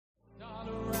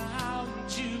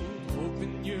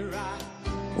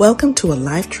Welcome to a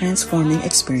life-transforming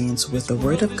experience with the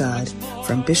Word of God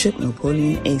from Bishop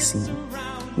Napoleon Essien.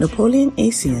 Napoleon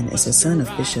Essien is the son of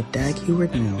Bishop Dag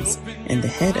Heward-Mills and the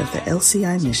head of the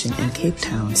LCI mission in Cape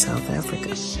Town, South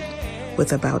Africa.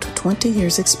 With about 20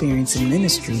 years' experience in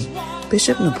ministry,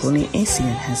 Bishop Napoleon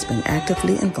Essien has been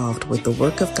actively involved with the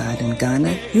work of God in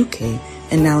Ghana, UK,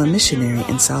 and now a missionary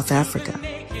in South Africa.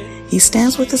 He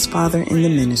stands with his father in the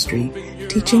ministry,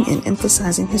 teaching and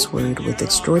emphasizing his word with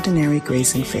extraordinary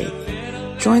grace and faith.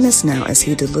 Join us now as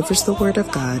he delivers the word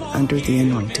of God under the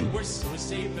anointing.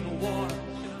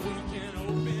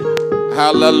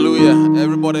 Hallelujah.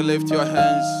 Everybody lift your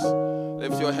hands.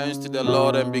 Lift your hands to the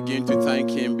Lord and begin to thank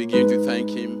Him. Begin to thank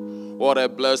Him. What a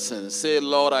blessing. Say,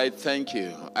 Lord, I thank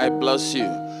you. I bless you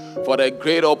for the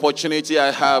great opportunity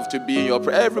I have to be in your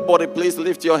presence. Everybody, please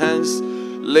lift your hands.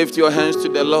 Lift your hands to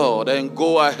the Lord and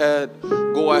go ahead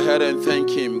and thank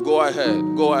Him. Go ahead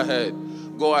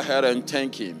and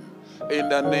thank Him. In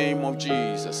the name of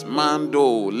Jesus.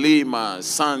 Mando, Lima,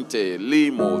 Sante,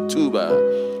 Limo, Tuba.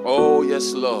 Oh,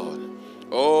 yes, Lord.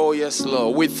 Oh, yes,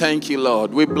 Lord. We thank you,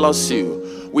 Lord. We bless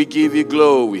you. We give you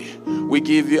glory. We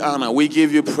give you honor. We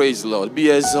give you praise, Lord.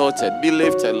 Be exalted. Be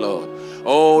lifted, Lord.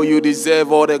 Oh, you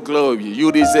deserve all the glory.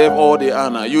 You deserve all the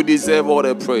honor. You deserve all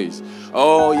the praise.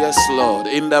 Oh, yes, Lord.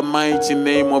 In the mighty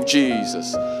name of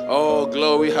Jesus. Oh,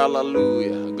 glory,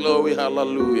 hallelujah. Glory,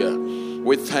 hallelujah.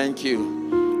 We thank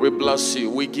you. We bless you.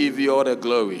 We give you all the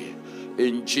glory.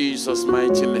 In Jesus'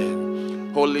 mighty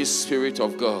name. Holy Spirit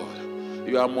of God,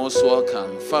 you are most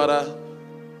welcome. Father,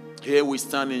 here we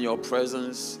stand in your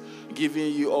presence,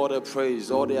 giving you all the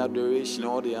praise, all the adoration,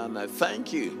 all the honor.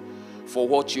 Thank you for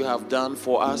what you have done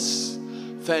for us.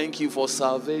 Thank you for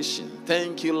salvation.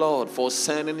 Thank you, Lord, for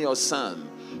sending your Son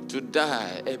to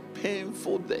die a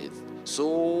painful death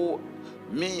so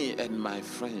me and my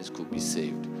friends could be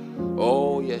saved.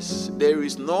 Oh, yes, there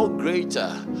is no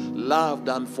greater love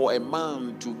than for a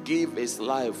man to give his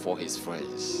life for his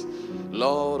friends.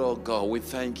 Lord, oh God, we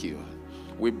thank you.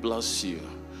 We bless you.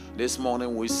 This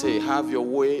morning we say, have your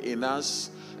way in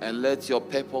us and let your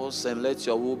purpose and let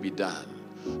your will be done.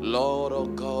 Lord, oh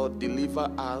God, deliver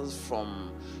us from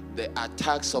the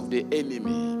attacks of the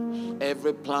enemy,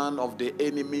 every plan of the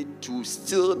enemy to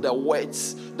steal the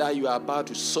words that you are about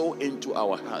to sow into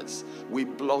our hearts. We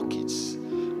block it.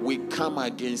 We come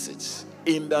against it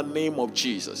in the name of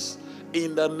Jesus.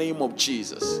 In the name of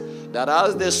Jesus. That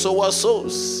as the sower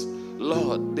sows,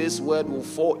 Lord, this word will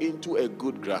fall into a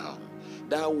good ground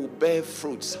that will bear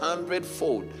fruits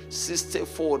 100-fold,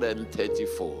 60-fold, and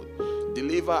 30-fold.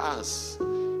 Deliver us.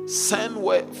 Send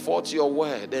forth your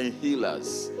word and heal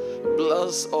us.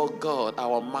 Bless, oh God,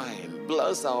 our mind.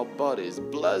 Bless our bodies.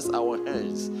 Bless our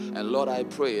hands. And Lord, I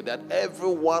pray that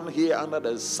everyone here under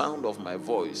the sound of my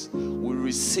voice will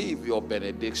receive your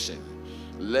benediction.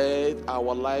 Let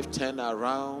our life turn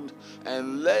around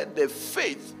and let the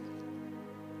faith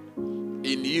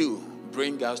in you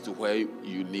bring us to where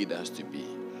you need us to be.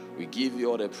 We give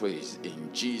you all the praise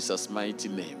in Jesus' mighty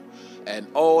name. And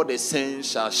all the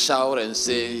saints shall shout and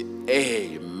say,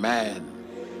 Amen.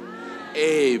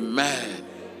 Amen.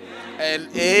 And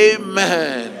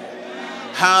amen.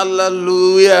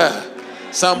 Hallelujah.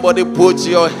 Somebody put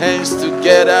your hands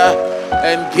together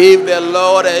and give the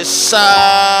Lord a shout.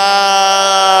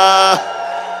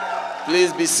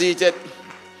 Please be seated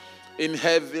in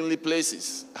heavenly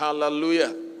places.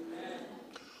 Hallelujah.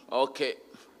 Okay.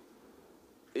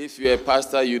 If you're a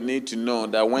pastor, you need to know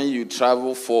that when you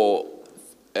travel for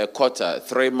a quarter,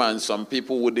 3 months, some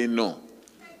people wouldn't know.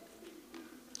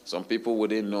 Some people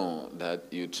wouldn't know that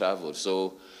you traveled.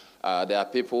 So there are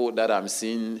people that I'm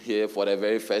seeing here for the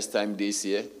very first time this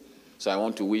year. So I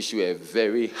want to wish you a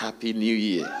very happy new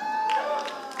year.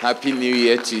 Happy new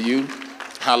year to you.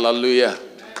 Hallelujah.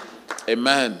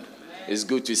 Amen. It's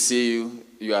good to see you.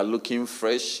 You are looking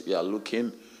fresh. You are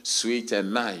looking sweet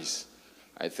and nice.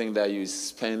 I think that you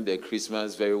spent the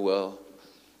Christmas very well.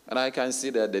 And I can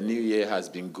see that the new year has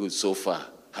been good so far.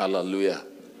 Hallelujah.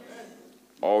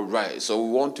 All right. So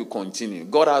we want to continue.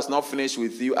 God has not finished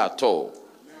with you at all.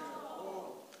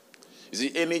 You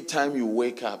see, anytime you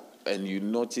wake up and you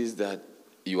notice that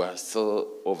you are still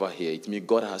over here, it means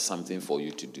God has something for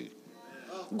you to do.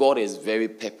 God is very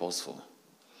purposeful.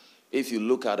 If you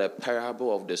look at the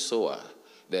parable of the sower,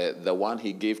 the one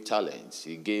he gave talents,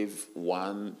 he gave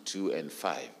 1, 2, and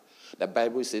 5. The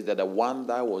Bible says that the one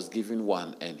that was given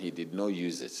 1 and he did not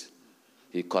use it,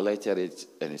 he collected it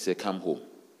and he said, come home.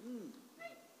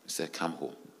 He said, come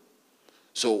home.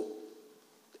 So,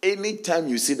 anytime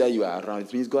you see that you are around,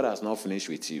 it means God has not finished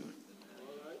with you.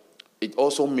 It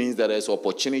also means that there's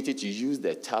opportunity to use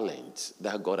the talent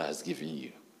that God has given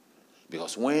you.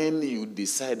 Because when you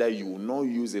decide that you will not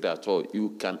use it at all, you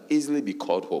can easily be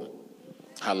called home.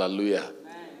 Hallelujah.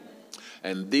 Amen.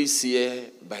 And this year,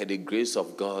 by the grace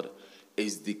of God,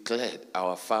 is declared.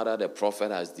 Our father, the prophet,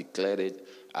 has declared it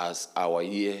as our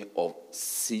year of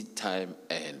seed time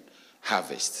and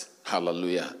harvest.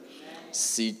 Hallelujah. Amen.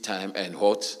 Seed time and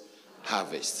what?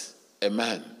 Harvest.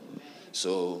 Amen. Amen.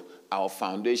 So our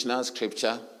foundational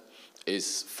scripture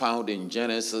is found in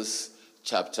Genesis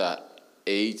chapter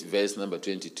 8, verse number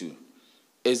 22.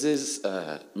 Is this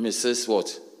Mrs.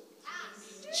 what?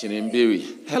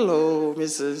 Chinimbiri. Hello,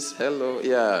 Mrs. Hello.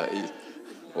 Yeah.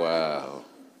 Wow.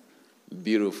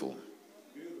 Beautiful.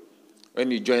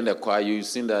 When you join the choir, you've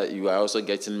seen that you are also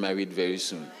getting married very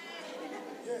soon.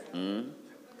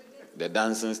 The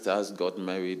dancing stars got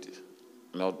married.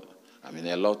 A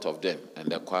lot of them. And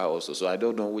the choir also. So I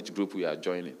don't know which group we are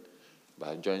joining. But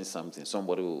I joined something.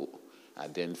 Somebody will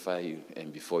identify you,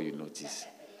 and before you notice,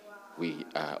 we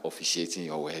are officiating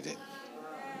your wedding.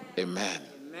 Amen.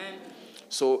 Amen.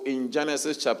 So in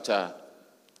Genesis chapter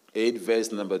 8,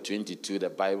 verse number 22, the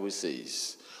Bible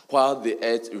says, while the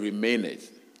earth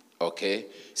remaineth,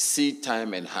 seed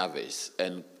time and harvest,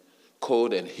 and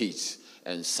cold and heat,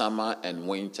 and summer and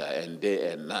winter, and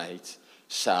day and night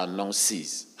shall not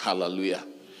cease. Hallelujah.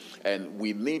 And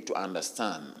we need to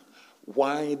understand,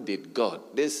 why did God?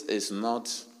 This is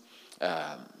not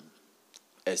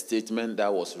a statement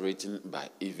that was written by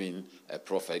even a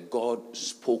prophet. God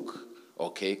spoke,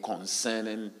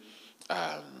 concerning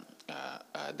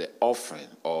the offering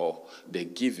or the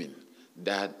giving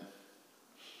that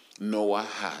Noah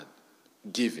had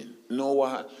given.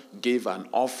 Noah gave an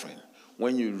offering.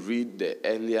 When you read the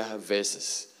earlier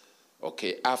verses,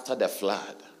 after the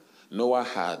flood, Noah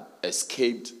had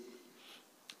escaped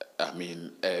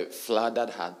a flood that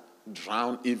had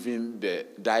drowned even the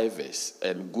divers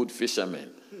and good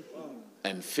fishermen.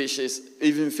 And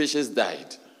even fishes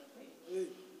died.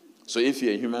 So if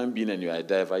you're a human being and you're a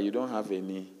diver, you don't have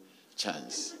any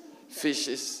chance.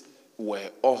 Fishes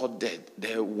were all dead.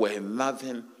 There were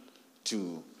nothing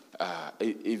to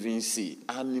even see.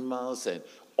 Animals and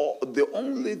the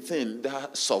only thing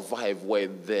that survived were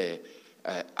the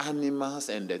animals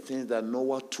and the things that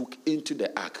Noah took into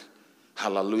the ark.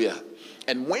 Hallelujah.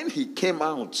 And when he came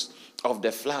out of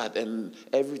the flood and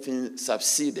everything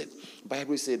subsided, the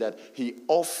Bible said that he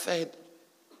offered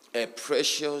a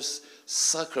precious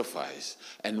sacrifice.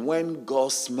 And when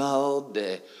God smelled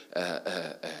the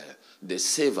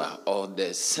savor or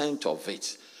the scent of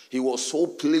it, he was so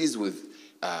pleased with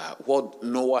what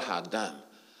Noah had done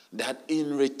that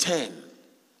in return,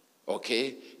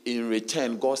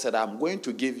 God said, I'm going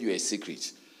to give you a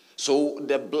secret. So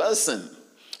the blessing,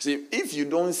 see, if you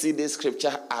don't see this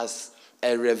scripture as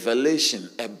a revelation,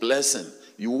 a blessing,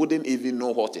 you wouldn't even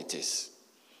know what it is.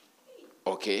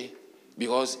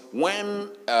 Because when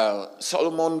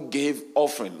Solomon gave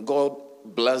offering, God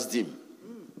blessed him.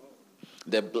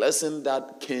 The blessing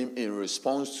that came in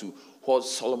response to what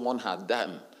Solomon had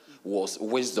done was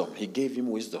wisdom. He gave him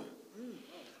wisdom.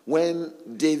 When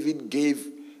David gave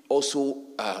also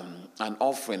an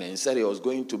offering and said he was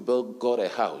going to build God a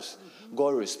house,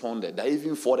 God responded that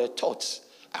even for the thoughts,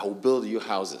 I will build you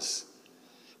houses.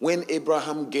 When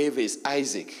Abraham gave his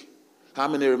Isaac, how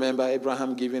many remember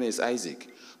Abraham giving his Isaac?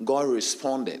 God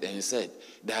responded and said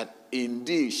that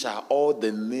indeed shall all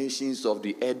the nations of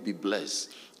the earth be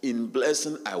blessed. In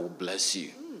blessing, I will bless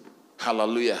you.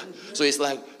 Hallelujah. So it's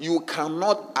like you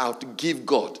cannot outgive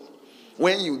God.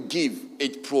 When you give,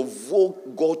 it provokes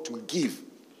God to give.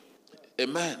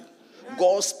 Amen.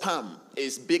 God's palm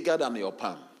is bigger than your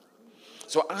palm.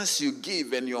 So as you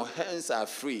give and your hands are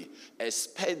free,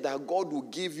 expect that God will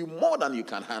give you more than you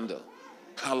can handle.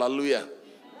 Hallelujah.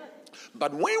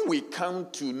 But when we come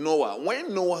to Noah,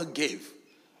 when Noah gave,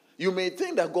 you may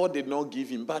think that God did not give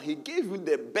him, but he gave him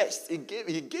the best. He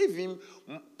gave him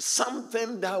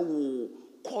something that will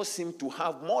cause him to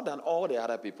have more than all the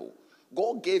other people.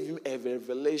 God gave him a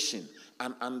revelation,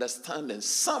 an understanding,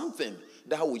 something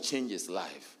that will change his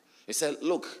life. He said,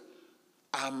 look,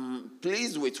 I'm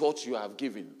pleased with what you have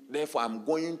given. Therefore, I'm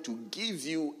going to give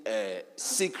you a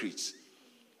secret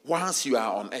once you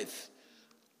are on earth.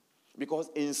 Because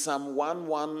in Psalm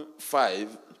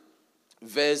 115,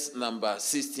 verse number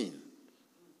 16,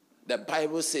 the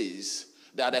Bible says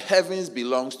that the heavens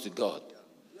belongs to God,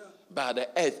 but the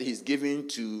earth is given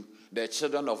to the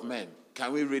children of men.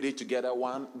 Can we read it together?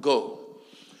 One, go.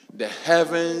 The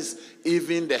heavens,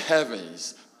 even the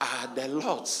heavens, are the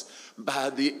Lord's,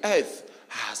 but the earth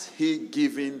has he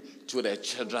given to the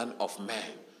children of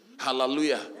men.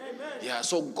 Hallelujah. Amen. Yeah,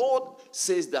 so God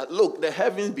says that, look, the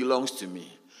heavens belongs to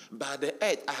me, but the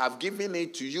earth, I have given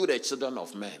it to you, the children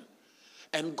of men.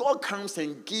 And God comes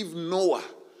and gives Noah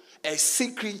a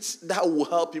secret that will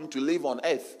help him to live on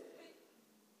earth.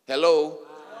 Hello?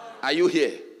 Are you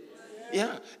here?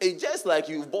 Yeah. It's just like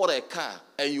you bought a car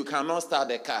and you cannot start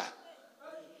the car.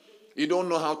 You don't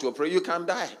know how to operate. You can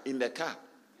die in the car.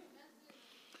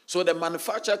 So the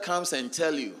manufacturer comes and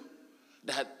tell you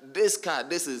that this car,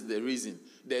 this is the reason.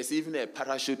 There's even a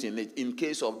parachute in it. In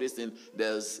case of this thing,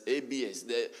 there's ABS.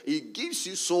 It gives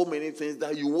you so many things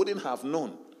that you wouldn't have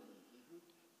known.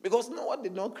 Because Noah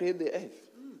did not create the earth.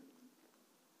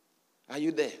 Are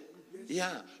you there?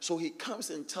 Yeah. So he comes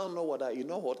and tells Noah that, you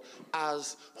know what?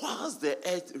 Whilst the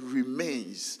earth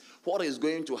remains, what is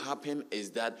going to happen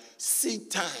is that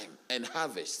seed time and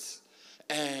harvest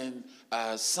and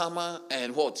summer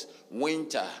and what?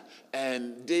 Winter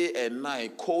and day and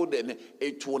night, cold, and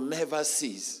it will never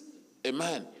cease.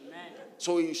 Amen. Amen.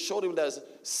 So he showed him that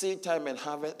seed time and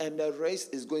harvest, and the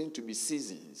rest is going to be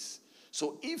seasons.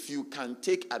 So if you can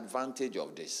take advantage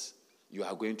of this, you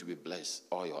are going to be blessed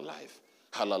all your life.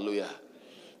 Hallelujah.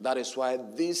 That is why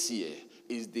this year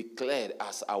is declared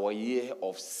as our year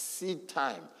of seed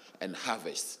time and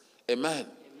harvest. Amen. Amen.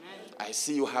 I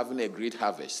see you having a great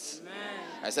harvest. Amen.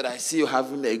 I said, I see you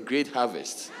having a great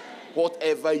harvest. Amen.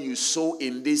 Whatever you sow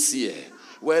in this year,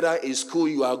 whether it's school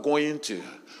you are going to,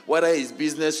 whether it's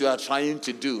business you are trying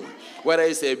to do, whether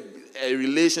it's a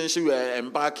relationship you are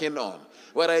embarking on,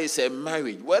 whether it's a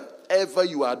marriage, whatever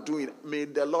you are doing, may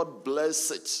the Lord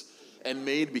bless it and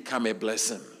may it become a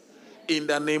blessing in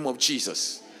the name of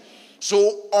Jesus. So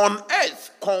on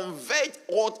earth, convert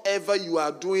whatever you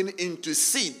are doing into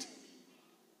seed.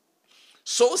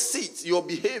 Sow seeds, your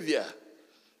behavior,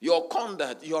 your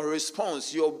conduct, your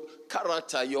response, your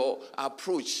character, your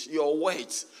approach, your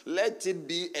words. Let it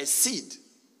be a seed.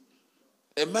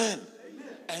 Amen. Amen.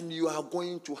 And you are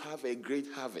going to have a great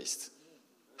harvest.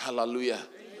 Hallelujah.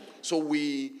 Amen. So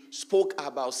we spoke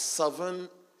about 7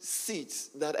 seeds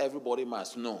that everybody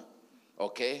must know.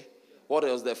 Okay? What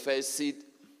was the first seed?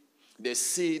 The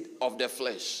seed of the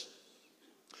flesh.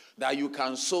 That you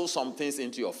can sow some things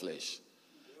into your flesh.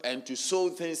 And to sow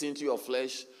things into your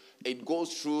flesh, it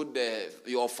goes through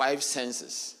your 5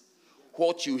 senses.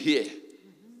 What you hear.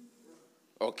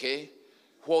 Okay?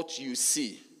 What you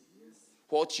see.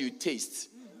 What you taste.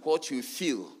 What you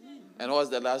feel. And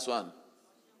what's the last one?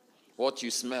 What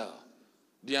you smell.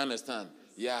 Do you understand?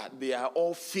 Yeah, they are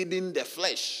all feeding the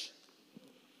flesh.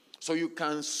 So you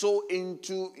can sow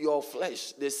into your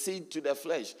flesh, the seed to the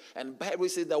flesh. And Bible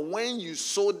says that when you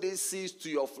sow these seeds to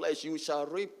your flesh, you shall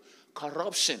reap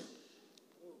corruption.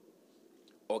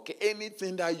 Okay,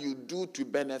 anything that you do to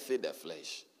benefit the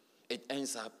flesh, it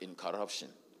ends up in corruption.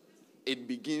 It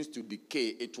begins to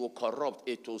decay. It will corrupt.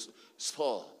 It will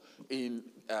spoil. In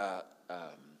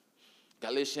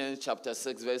Galatians chapter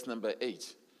 6, verse number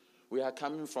 8, we are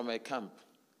coming from a camp.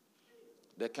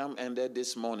 The camp ended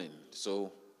this morning,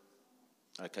 so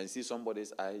I can see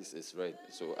somebody's eyes is red,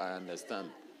 so I understand.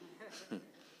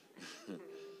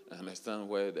 I understand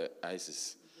where the eyes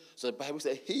is. So the Bible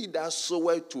says, he that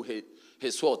soweth to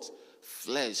his what?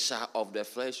 Flesh shall of the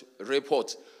flesh reap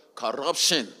what?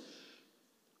 Corruption.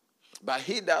 But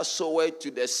he that soweth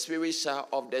to the Spirit shall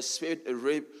of the Spirit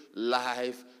reap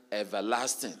life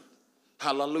everlasting.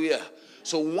 Hallelujah.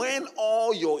 So when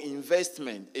all your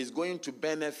investment is going to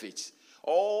benefit,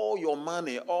 all your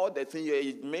money, all the things,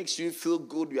 it makes you feel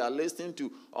good. You are listening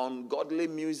to ungodly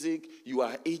music. You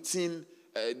are eating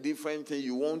different things.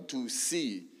 You want to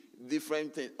see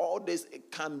different things. All this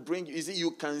can bring you. You see,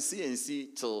 you can see and see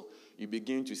till you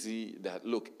begin to see that,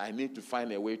 look, I need to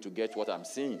find a way to get what I'm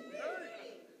seeing.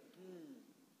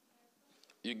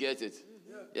 You get it?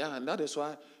 Yeah, and that is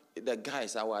why the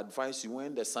guys, I will advise you,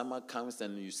 when the summer comes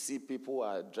and you see people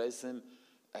are dressing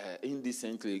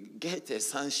indecently, get a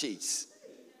sunshades.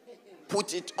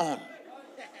 Put it on.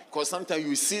 Because sometimes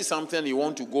you see something, you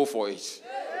want to go for it.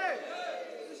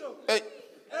 Hey,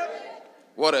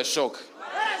 what a shock.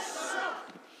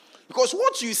 Because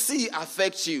what you see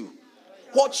affects you.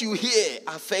 What you hear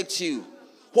affects you.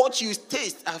 What you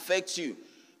taste affects you.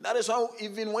 That is why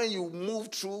even when you move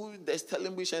through the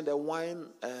Stellenbosch and the wine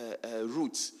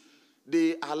routes,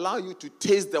 they allow you to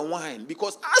taste the wine.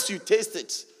 Because as you taste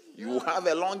it, you have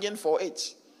a longing for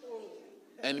it.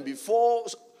 And before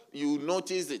you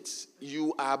notice it,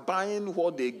 you are buying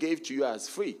what they gave to you as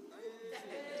free.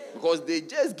 Because they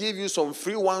just give you some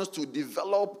free ones to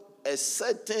develop a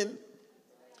certain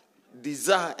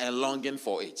desire and longing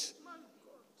for it.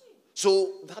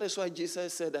 So that is why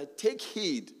Jesus said that take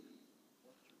heed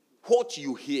what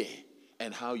you hear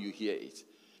and how you hear it.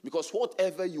 Because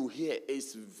whatever you hear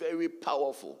is very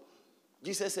powerful.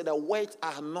 Jesus said that words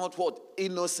are not what?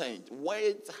 Innocent.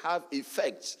 Words have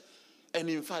effects. And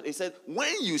in fact, it said,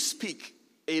 when you speak,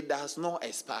 it does not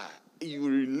expire. You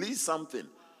release something,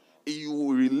 you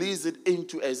will release it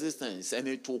into existence, and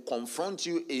it will confront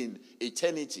you in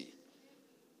eternity.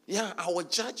 Yeah, our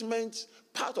judgment,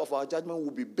 part of our judgment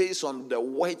will be based on the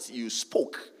words you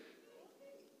spoke.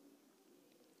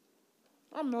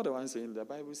 I'm not the one saying, the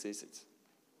Bible says it.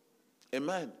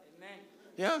 Amen. Amen.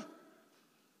 Yeah.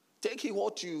 Take it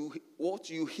what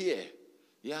you hear.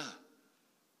 Yeah.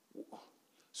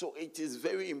 So it is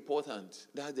very important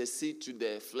that the seed to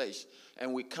the flesh,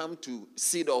 and we come to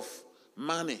seed of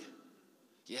money.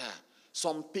 Yeah.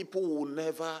 Some people will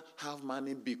never have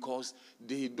money because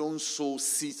they don't sow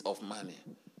seeds of money.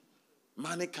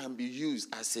 Money can be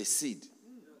used as a seed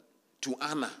to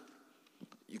honor.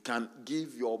 You can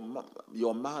give your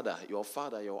mother, your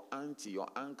father, your auntie, your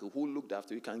uncle who looked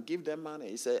after you, can give them money.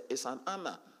 It's an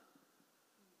honor.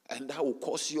 And that will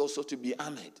cause you also to be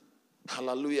honored.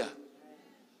 Hallelujah.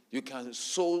 You can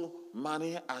sow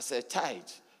money as a tithe,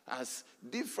 as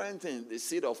different things, the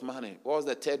seed of money. What was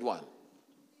the third one?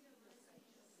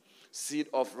 Seed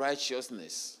of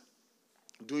righteousness.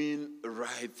 Doing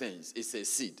right things is a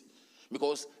seed.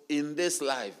 Because in this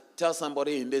life, tell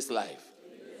somebody in this life,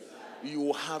 you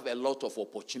will have a lot of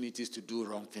opportunities to do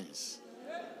wrong things.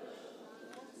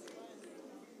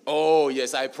 Oh,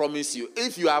 yes, I promise you.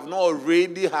 If you have not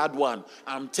already had one,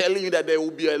 I'm telling you that there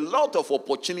will be a lot of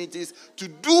opportunities to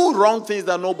do wrong things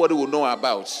that nobody will know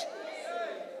about.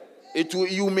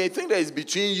 You may think that it's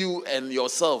between you and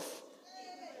yourself.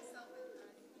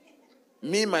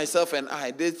 Me, myself, and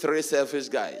I, these three selfish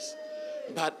guys.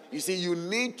 But you see, you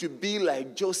need to be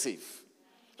like Joseph,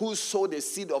 who sowed the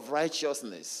seed of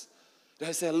righteousness.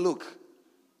 They said, look,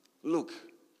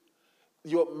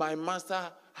 my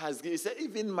master he said,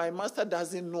 even my master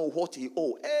doesn't know what he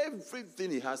owes. Everything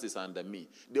he has is under me.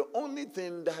 The only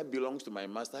thing that belongs to my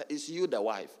master is you, the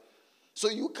wife. So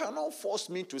you cannot force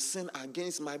me to sin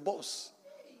against my boss.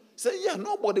 Say, yeah,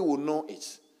 nobody will know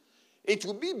it. It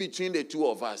will be between the two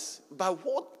of us. But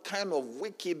what kind of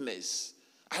wickedness?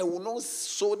 I will not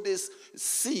sow this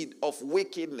seed of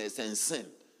wickedness and sin.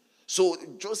 So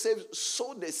Joseph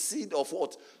sowed the seed of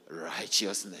what?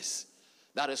 Righteousness.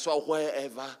 That is why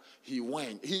wherever he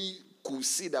went, he could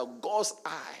see that God's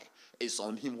eye is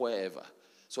on him wherever.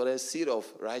 So the seed of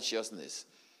righteousness.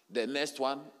 The next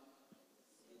one,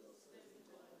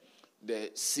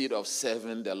 the seed of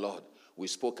serving the Lord. We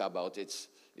spoke about it.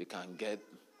 You can get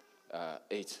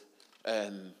it.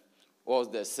 And what was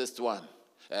the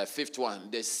fifth one?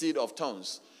 The seed of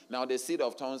tongues. Now the seed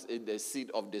of tongues is the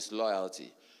seed of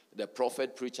disloyalty. The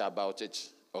prophet preached about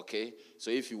it. Okay?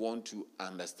 So if you want to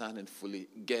understand and fully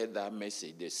get that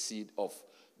message, the seed of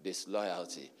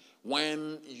disloyalty.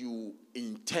 When you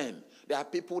intend, there are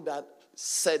people that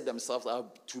set themselves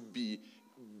up to be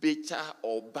bitter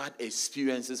or bad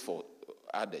experiences for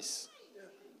others.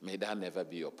 May that never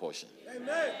be your portion.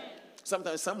 Amen.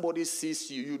 Sometimes somebody sees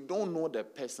you, you don't know the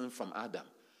person from Adam,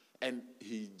 and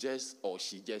he just or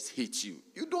she just hates you.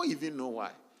 You don't even know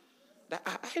why.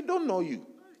 I don't know you.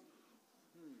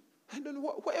 I don't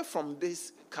know where from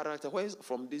this character, where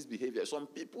from this behavior. Some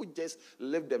people just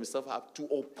lift themselves up to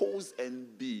oppose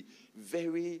and be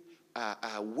very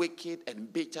wicked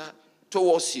and bitter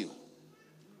towards you.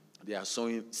 They are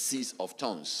sowing seeds of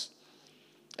tongues.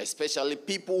 Especially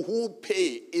people who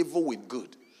pay evil with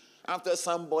good. After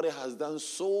somebody has done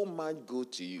so much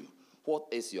good to you, what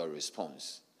is your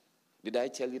response? Did I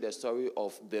tell you the story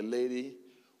of the lady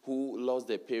who lost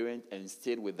the parent and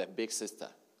stayed with the big sister?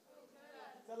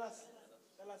 Tell us.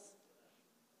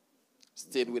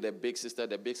 Stayed with the big sister.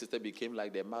 The big sister became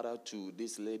like the mother to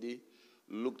this lady,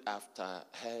 looked after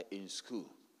her in school.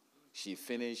 She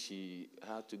finished, she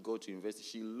had to go to university.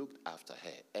 She looked after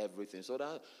her, everything. So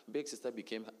that big sister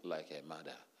became like her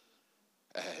mother.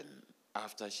 And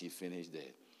after she finished the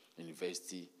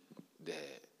university,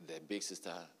 the big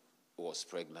sister was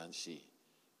pregnant. She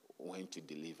went to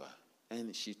deliver.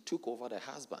 And she took over the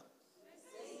husband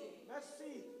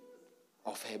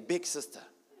of her big sister.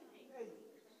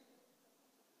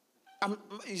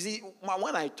 You see,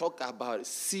 when I talk about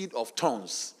seed of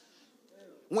tongues,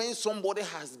 when somebody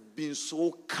has been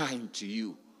so kind to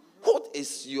you, what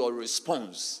is your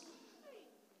response?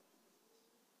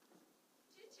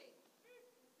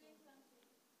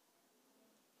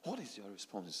 What is your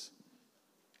response?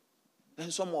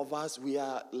 And some of us, we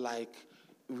are like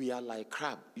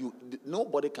crab.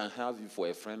 Nobody can have you for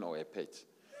a friend or a pet.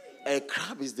 A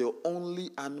crab is the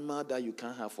only animal that you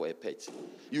can have for a pet.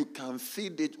 You can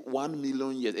feed it 1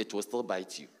 million years, it will still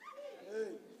bite you.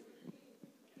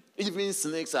 Even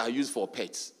snakes are used for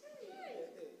pets.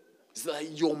 It's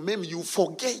like your meme, you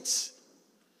forget.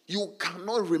 You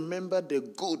cannot remember the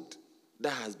good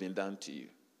that has been done to you.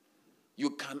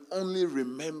 You can only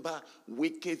remember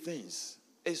wicked things.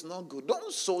 It's not good.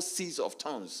 Don't sow seeds of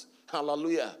tongues.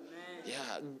 Hallelujah. Amen.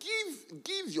 Yeah.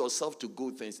 Give yourself to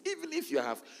good things. Even if you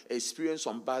have experienced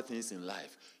some bad things in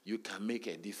life, you can make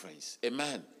a difference. Amen.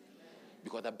 Amen.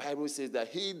 Because the Bible says that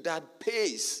he that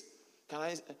pays, can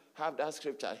I have that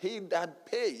scripture? He that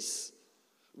pays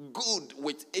good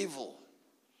with evil.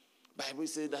 Bible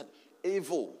says that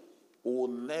evil will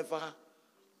never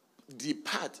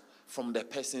depart from the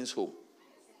person's home.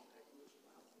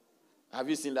 Have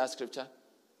you seen that scripture?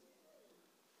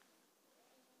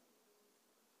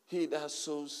 He that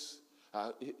sows,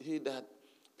 he that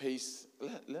pays,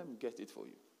 let me get it for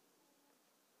you.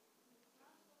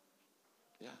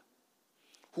 Yeah.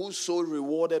 Whoso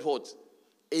rewarded what?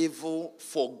 Evil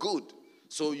for good.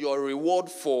 So your reward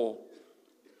for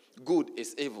good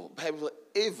is evil. Bible,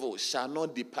 evil shall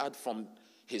not depart from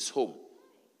his home.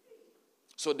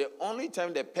 So the only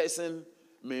time the person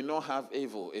may not have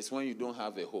evil is when you don't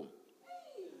have a home.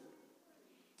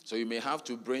 So you may have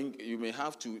to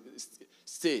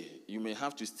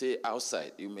stay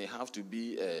outside. You may have to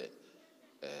be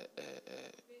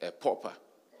a pauper.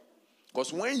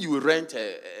 Because when you rent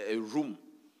a room,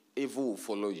 evil will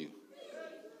follow you.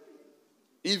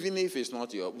 Even if it's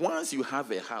not yours. Once you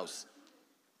have a house,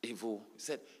 evil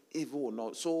will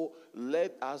not. So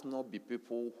let us not be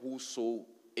people who sow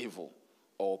evil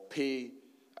or pay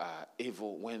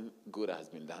evil when good has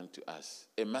been done to us.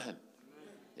 Amen.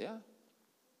 Yeah.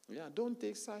 Yeah, don't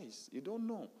take sides. You don't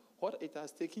know what it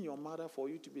has taken your mother for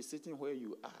you to be sitting where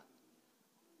you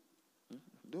are.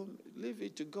 Don't leave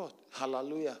it to God.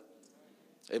 Hallelujah.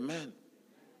 Amen.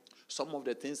 Some of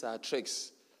the things are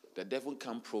tricks. The devil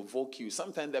can provoke you.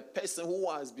 Sometimes the person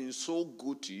who has been so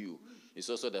good to you is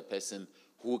also the person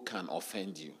who can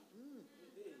offend you.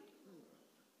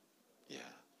 Yeah.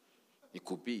 It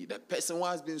could be. The person who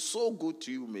has been so good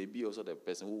to you may be also the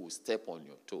person who will step on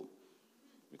your toe.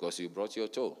 Because you brought your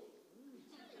toe.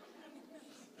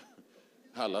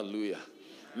 Hallelujah.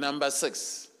 Number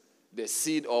 6, the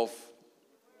seed of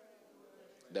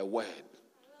the word.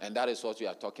 And that is what we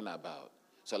are talking about.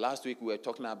 So last week we were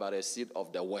talking about a seed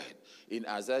of the word. In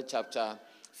Isaiah chapter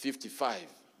 55,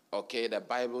 okay, the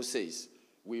Bible says,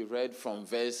 we read from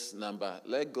let's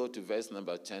go to verse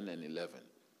number 10 and 11.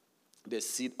 The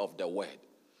seed of the word.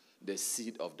 The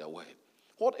seed of the word.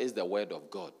 What is the word of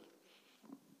God?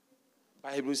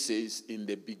 Bible says, in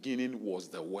the beginning was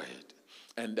the word,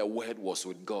 and the word was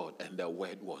with God, and the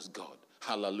word was God.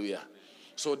 Hallelujah.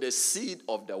 So the seed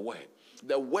of the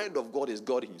word of God is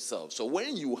God himself. So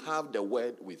when you have the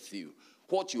word with you,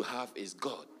 what you have is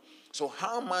God. So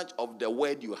how much of the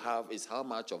word you have is how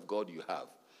much of God you have.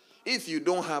 If you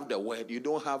don't have the word, you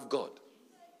don't have God.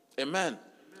 Amen.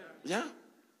 Yeah?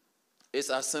 It's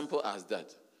as simple as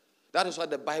that. That is why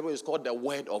the Bible is called the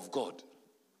word of God.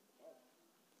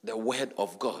 The word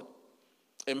of God.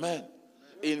 Amen.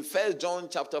 In 1 John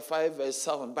chapter 5 verse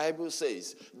 7, Bible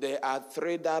says, there are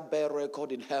 3 that bear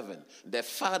record in heaven. The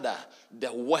Father,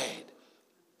 the Word,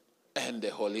 and the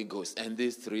Holy Ghost. And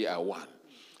these 3 are one.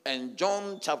 And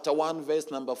John chapter 1 verse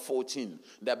number 14,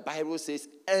 the Bible says,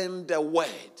 and the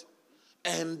Word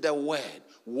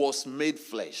was made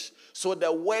flesh. So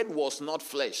the Word was not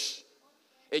flesh.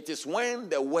 It is when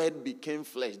the Word became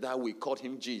flesh that we called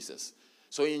him Jesus.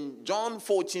 So in John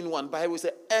 14:1, Bible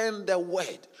says, and the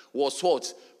Word was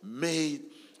what? Made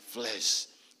flesh.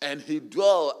 And he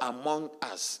dwelt among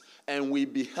us, and we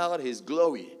beheld his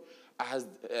glory, as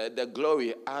the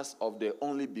glory as of the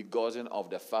only begotten of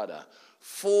the Father,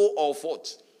 full of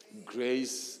what?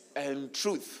 Grace and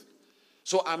truth.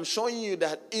 So I'm showing you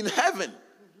that in heaven,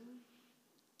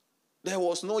 there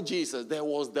was no Jesus, there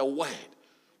was the Word.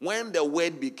 When the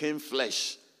Word became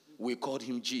flesh, we called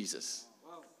him Jesus.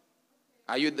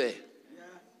 Are you there?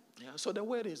 Yeah. So the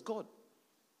Word is God.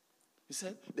 He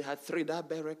said there are 3 that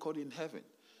bear record in heaven.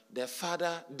 The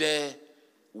Father, the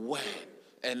Word,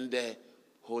 and the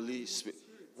Holy Spirit.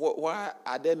 Why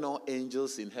are there no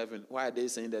angels in heaven? Why are they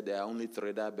saying that there are only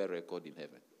 3 that bear record in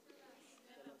heaven?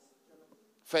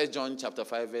 1 John chapter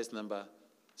 5 verse number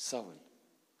 7.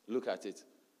 Look at it.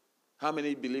 How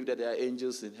many believe that there are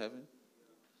angels in heaven?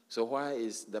 So why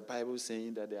is the Bible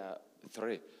saying that there are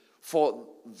 3? For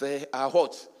they are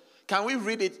what? Can we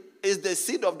read it? It's the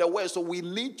seed of the word. So we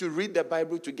need to read the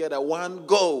Bible together. One,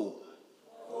 go.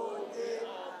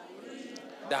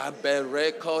 That bear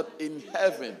record in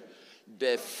heaven.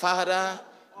 The Father,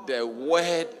 the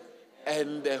Word,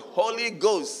 and the Holy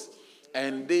Ghost.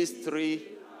 And these 3.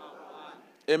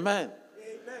 Amen.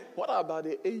 What about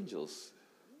the angels?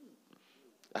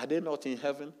 Are they not in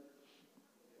heaven?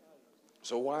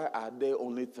 So why are there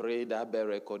only 3 that bear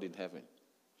record in heaven?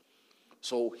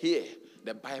 So here,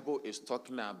 the Bible is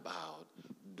talking about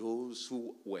those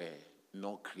who were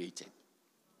not created.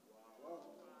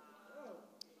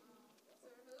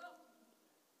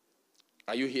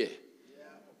 Are you here? Yeah.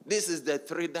 This is the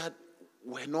 3 that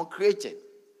were not created.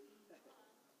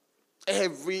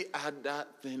 Every other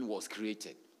thing was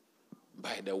created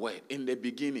by the word. In the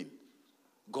beginning,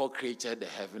 God created the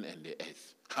heaven and the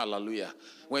earth. Hallelujah.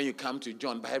 When you come to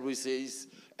John, Bible says,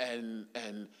 and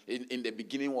in the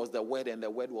beginning was the word, and the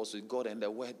word was with God, and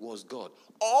the word was God.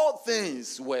 All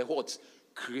things were what?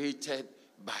 Created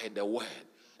by the word.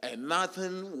 And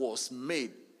nothing was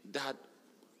made that.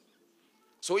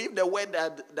 So if the word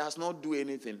does not do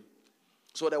anything,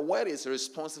 so the word is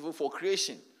responsible for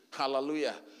creation.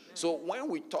 Hallelujah. So when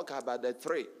we talk about the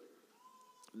 3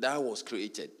 that was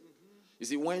created, you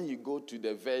see, when you go to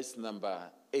the verse number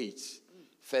 8,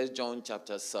 1 John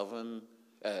chapter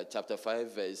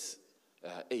 5, verse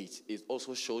 8, it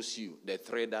also shows you the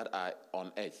 3 that are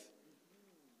on earth.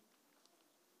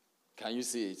 Can you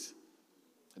see it?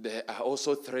 There are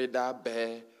also 3 that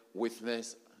bear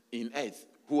witness in earth.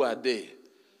 Who are they?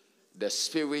 The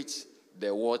spirit,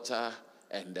 the water,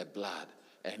 and the blood.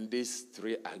 And these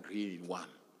 3 agree in one.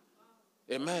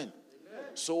 Amen.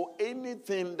 So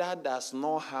anything that does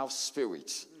not have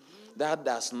spirit, that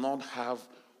does not have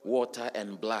water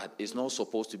and blood, is not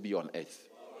supposed to be on earth.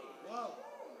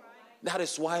 That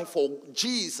is why for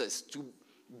Jesus to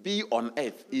be on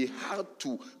earth, he had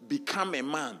to become a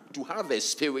man, to have a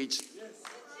spirit,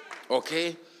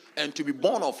 okay, and to be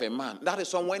born of a man. That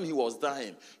is why when he was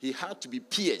dying, he had to be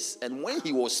pierced. And when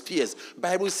he was pierced,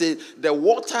 Bible says the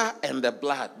water and the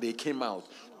blood, they came out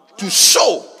to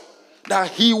show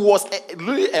that he was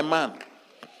really a man.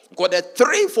 Because the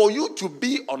 3, for you to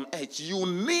be on earth, you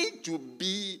need to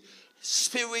be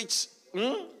spirit,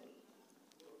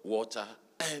 water,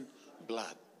 and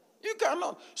blood. You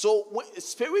cannot. So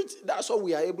spirit, that's why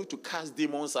we are able to cast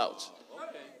demons out.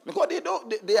 Because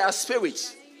they are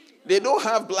spirits. They don't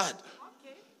have blood.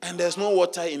 And there's no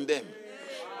water in them.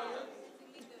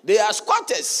 They are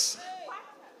squatters.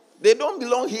 They don't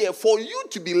belong here. For you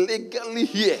to be legally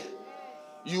here,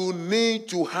 you need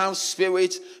to have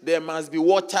spirit. There must be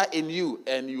water in you,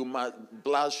 and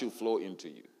blood should flow into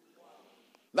you.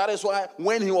 That is why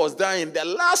when he was dying, the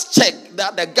last check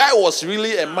that the guy was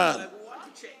really a man,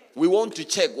 we want to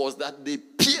check, was that they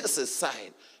pierced his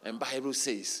side. And Bible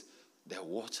says the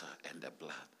water and the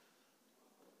blood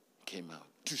came out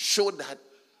to show that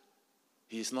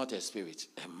he is not a spirit,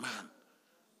 a man.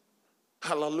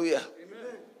 Hallelujah.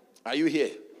 Amen. Are you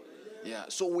here? Yeah,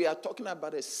 so we are talking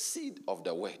about the seed of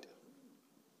the word.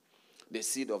 The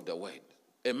seed of the word.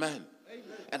 Amen. Amen.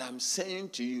 And I'm saying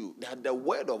to you that the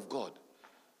word of God,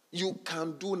 you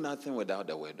can do nothing without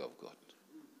the word of God.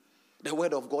 The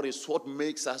word of God is what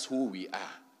makes us who we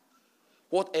are.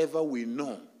 Whatever we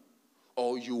know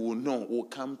or you will know will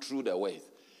come through the word.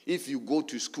 If you go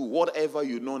to school, whatever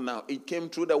you know now, it came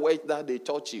through the word that they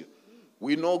taught you.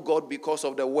 We know God because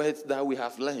of the words that we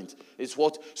have learned. It's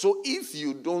what. So if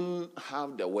you don't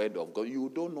have the word of God,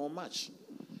 you don't know much.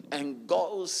 And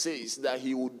God says that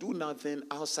he will do nothing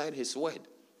outside his word.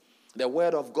 The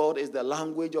word of God is the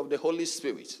language of the Holy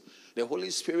Spirit. The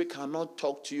Holy Spirit cannot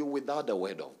talk to you without the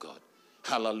word of God.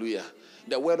 Hallelujah.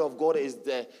 The word of God is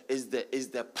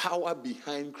the power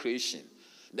behind creation.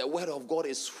 The word of God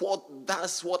is what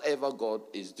does whatever God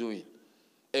is doing.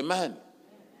 Amen.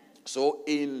 So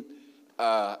in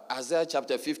Isaiah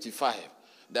chapter 55,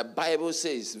 the Bible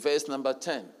says, verse number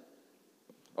 10.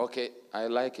 Okay, I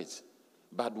like it.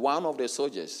 But one of the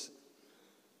soldiers,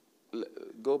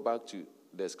 go back to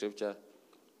the scripture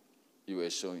you were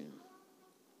showing.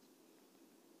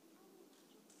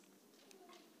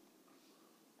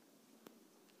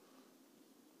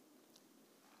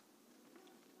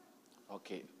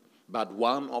 Okay. But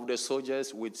one of the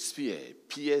soldiers with spear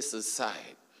pierced his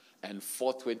side, and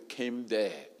forthwith came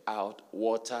there out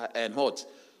water and what?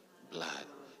 Blood.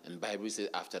 And the Bible says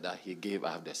after that he gave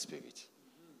up the spirit.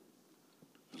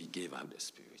 He gave up the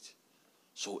spirit.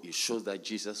 So it shows that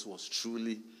Jesus was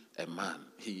truly a man.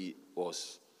 He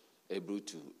was able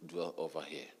to dwell over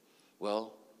here.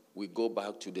 Well, we go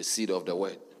back to the seed of the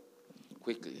word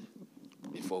quickly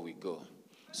before we go.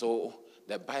 So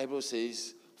the Bible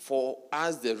says, for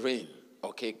as the rain,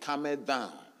 cometh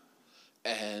down,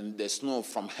 and the snow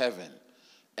from heaven,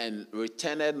 and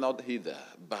returneth not hither,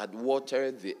 but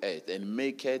watereth the earth, and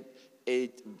maketh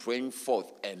it bring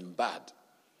forth and bud,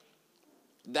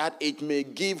 that it may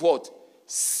give what?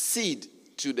 Seed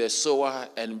to the sower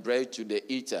and bread to the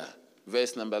eater.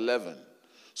 Verse number 11.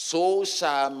 So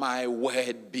shall my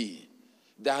word be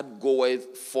that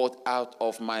goeth forth out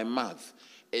of my mouth,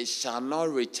 it shall not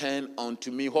return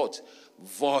unto me what?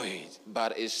 Void,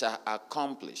 but it shall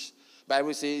accomplish.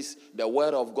 Bible says the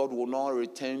word of God will not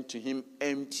return to him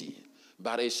empty,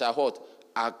 but it shall what?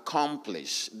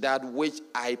 Accomplish that which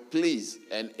I please,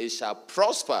 and it shall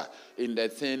prosper in the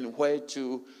thing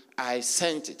whereto I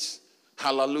sent it.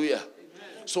 Hallelujah.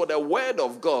 Amen. So the word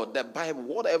of God, the Bible,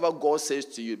 whatever God says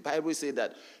to you, the Bible says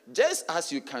that just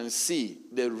as you can see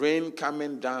the rain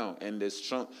coming down and the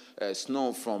strong,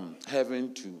 snow from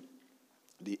heaven to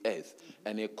the earth,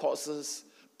 and it causes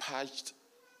parched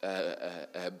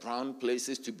brown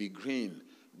places to be green,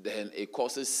 then it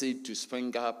causes seed to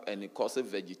spring up, and it causes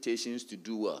vegetations to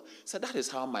do well. So that is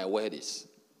how my word is.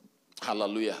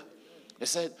 Hallelujah. He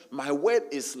said, my word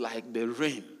is like the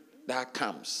rain that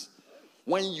comes.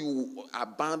 When you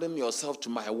abandon yourself to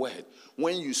my word,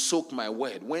 when you soak my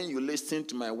word, when you listen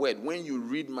to my word, when you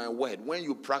read my word, when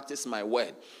you practice my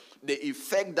word, the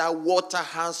effect that water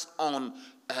has on,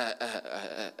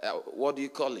 what do you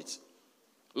call it?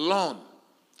 Lawn,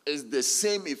 is the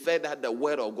same effect that the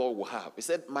word of God will have. He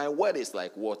said, my word is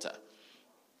like water.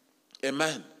 Amen.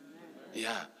 Amen.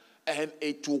 Yeah. And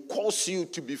it will cause you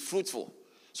to be fruitful.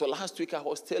 So last week I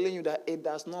was telling you that it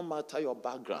does not matter your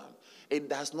background. It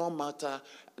does not matter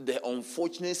the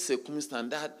unfortunate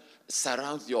circumstance that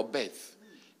surrounds your birth.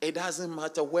 It doesn't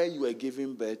matter where you are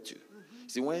giving birth to.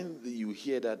 See, when you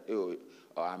hear that,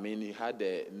 he had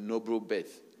a noble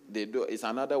birth. It's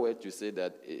another way to say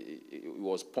that it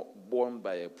was born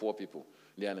by a poor people.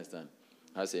 Do you understand?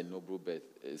 Has a noble birth.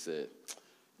 It's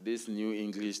this new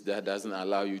English that doesn't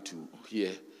allow you to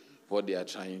hear what they are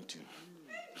trying to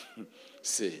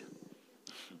say.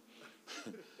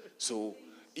 So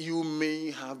you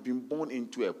may have been born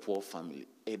into a poor family.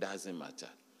 It doesn't matter.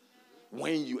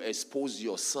 When you expose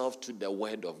yourself to the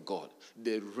word of God,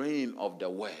 the rain of the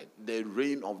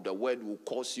word will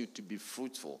cause you to be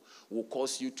fruitful, will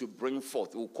cause you to bring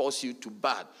forth, will cause you to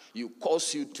bud, will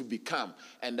cause you to become.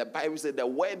 And the Bible says the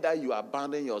word that you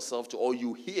abandon yourself to, or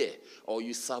you hear, or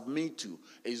you submit to,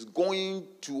 is going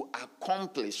to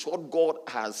accomplish what God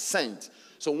has sent.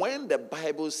 So when the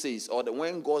Bible says, or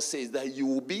when God says that you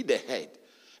will be the head,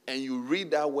 and you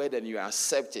read that word and you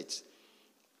accept it,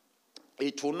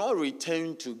 it will not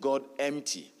return to God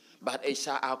empty, but it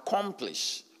shall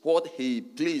accomplish what he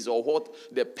pleased, or what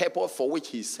the purpose for which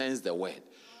he sends the word.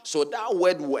 So that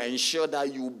word will ensure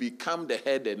that you become the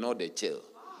head and not the tail.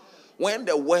 When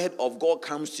the word of God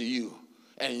comes to you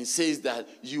and says that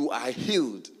you are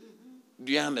healed,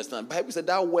 do you understand? The Bible said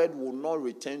that word will not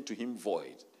return to him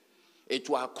void. It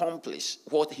will accomplish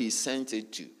what he sent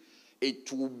it to.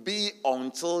 It will be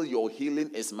until your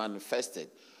healing is manifested.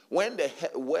 When the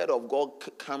word of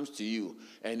God comes to you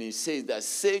and it says that,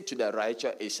 say to the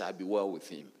righteous, it shall be well with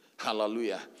him.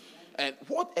 Hallelujah. And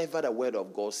whatever the word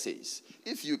of God says,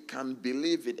 if you can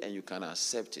believe it and you can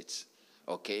accept it,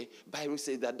 okay? Bible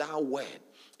says that that word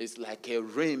is like a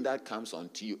rain that comes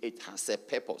onto you. It has a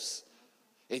purpose.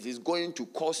 It is going to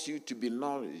cause you to be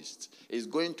nourished. It's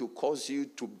going to cause you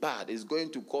to bud. It's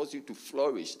going to cause you to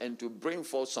flourish and to bring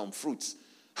forth some fruits.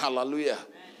 Hallelujah. Amen.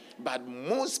 But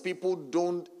most people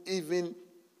don't even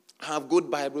have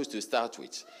good Bibles to start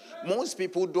with. Most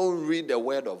people don't read the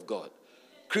word of God.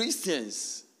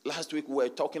 Christians, last week we were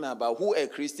talking about who a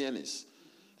Christian is.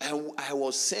 And I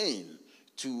was saying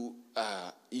to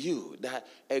you that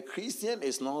a Christian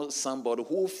is not somebody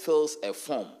who fills a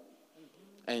form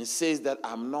and says that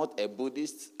I'm not a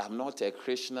Buddhist, I'm not a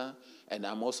Krishna, and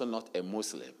I'm also not a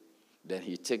Muslim. Then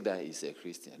he take that he's a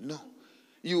Christian. No.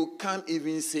 You can't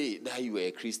even say that you are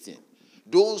a Christian.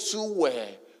 Those who were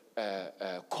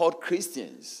called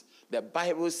Christians, the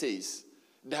Bible says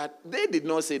that they did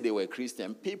not say they were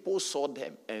Christian. People saw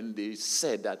them and they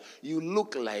said that you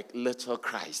look like little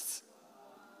Christ.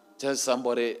 Tell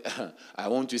somebody, I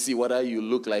want to see whether you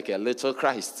look like a little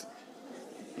Christ.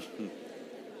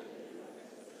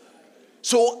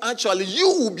 So actually, you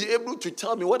will be able to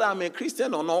tell me whether I'm a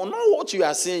Christian or not what you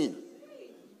are saying.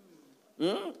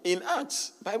 In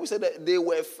Acts, the Bible said that they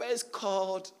were first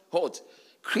called what?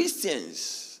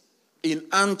 Christians in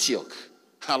Antioch.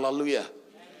 Hallelujah.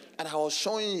 And I was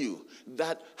showing you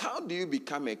that how do you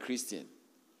become a Christian?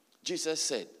 Jesus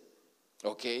said,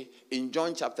 okay, in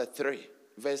John chapter 3,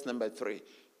 verse number 3,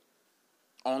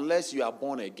 unless you are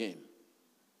born again,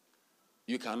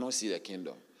 you cannot see the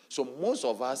kingdom. So most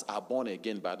of us are born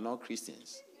again, but not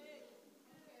Christians.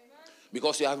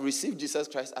 Because you have received Jesus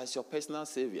Christ as your personal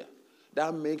Savior.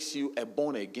 That makes you a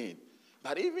born again.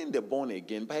 But even the born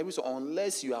again, Bible says,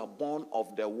 unless you are born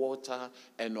of the water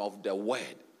and of the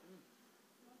word.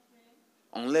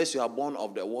 Unless you are born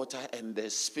of the water and the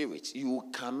Spirit, you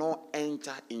cannot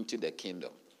enter into the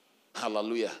kingdom.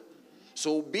 Hallelujah.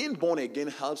 So being born again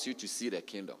helps you to see the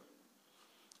kingdom.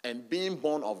 And being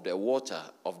born of the water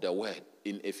of the word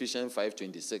in Ephesians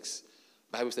 5:26,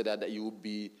 Bible said that you will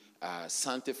be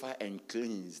sanctified and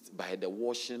cleansed by the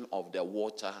washing of the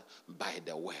water by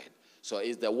the word. So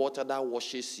it's the water that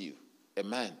washes you.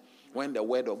 Amen. When the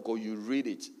word of God, you read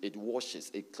it, it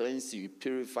washes, it cleanses you, it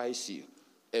purifies you.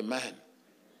 Amen.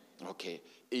 Okay.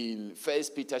 In 1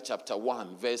 Peter chapter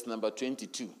 1, verse number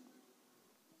 22,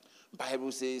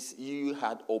 Bible says, you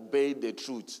had obeyed the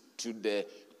truth to the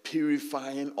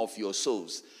purifying of your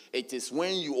souls. It is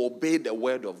when you obey the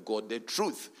word of God, the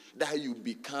truth, that you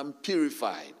become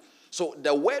purified. So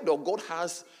the word of God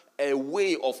has a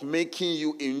way of making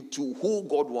you into who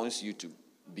God wants you to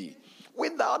be.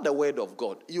 Without the word of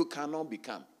God, you cannot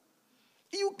become.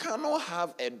 You cannot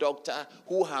have a doctor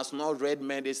who has not read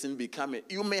medicine become it.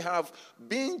 You may have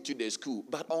been to the school,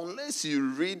 but unless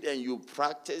you read and you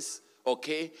practice,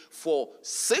 okay, for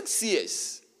 6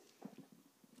 years,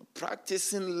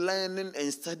 practicing, learning,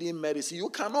 and studying medicine, you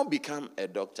cannot become a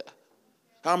doctor.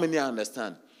 How many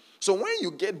understand? So when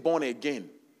you get born again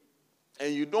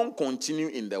and you don't continue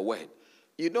in the word,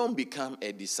 you don't become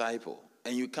a disciple,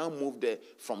 and you can't move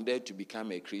from there to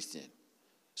become a Christian.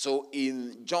 So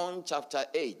in John chapter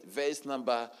 8, verse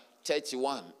number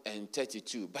 31 and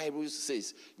 32, Bible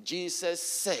says, Jesus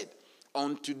said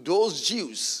unto those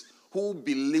Jews who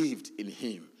believed in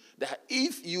him, that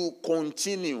if you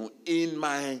continue in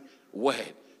my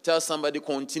word, tell somebody,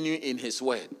 continue in his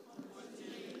word.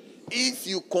 If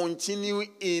you continue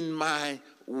in my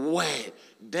word,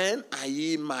 then are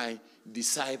ye my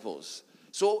disciples.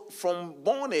 So from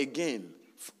born again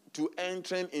to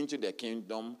entering into the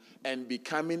kingdom and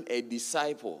becoming a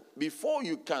disciple, before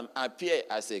you can appear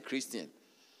as a Christian,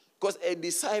 because a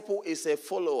disciple is a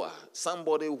follower,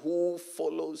 somebody who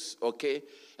follows, okay?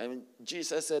 And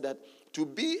Jesus said that to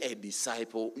be a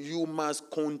disciple, you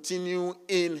must continue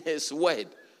in his word.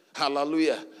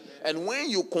 Hallelujah. Amen. And when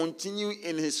you continue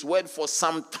in his word for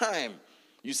some time,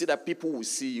 you see that people will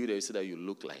see you, they will see that you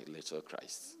look like little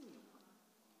Christ.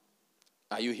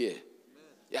 Are you here? Amen.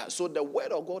 Yeah, so the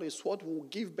word of God is what will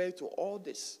give birth to all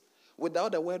this.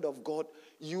 Without the word of God,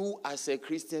 you as a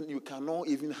Christian, you cannot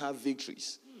even have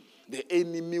victories. The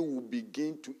enemy will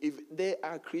begin to... There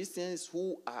are Christians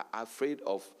who are afraid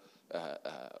of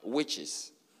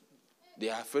witches. They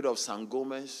are afraid of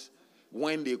sangomas.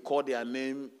 When they call their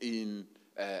name in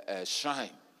a shrine,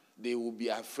 they will be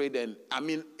afraid. And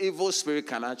evil spirit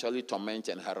can actually torment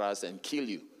and harass and kill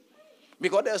you,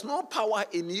 because there's no power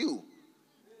in you.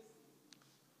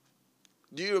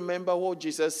 Do you remember what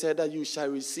Jesus said, that you shall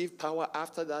receive power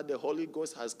after that the Holy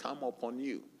Ghost has come upon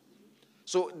you?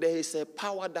 So there is a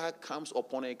power that comes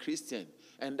upon a Christian,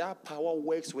 and that power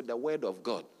works with the word of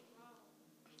God.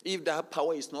 If that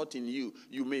power is not in you,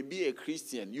 you may be a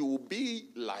Christian. You will be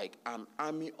like an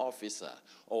army officer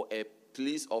or a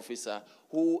police officer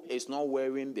who is not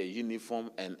wearing the uniform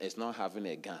and is not having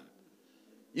a gun.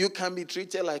 You can be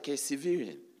treated like a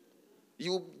civilian.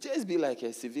 You just be like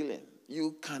a civilian.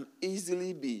 You can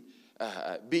easily be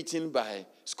beaten by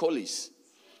scholars.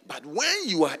 But when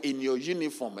you are in your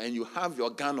uniform and you have your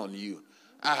gun on you,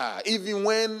 even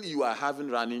when you are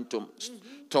having running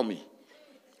tummy,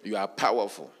 you are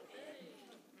powerful.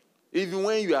 Even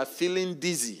when you are feeling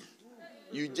dizzy,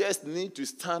 you just need to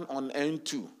stand on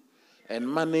N2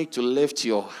 and manage to lift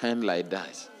your hand like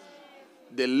that.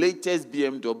 The latest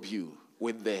BMW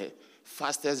with the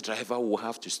fastest driver will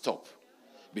have to stop,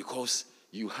 because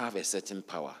you have a certain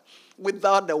power.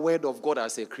 Without the word of God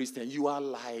as a Christian, you are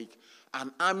like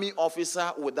an army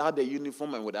officer without the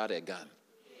uniform and without a gun.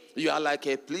 You are like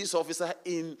a police officer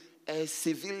in a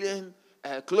civilian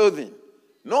clothing.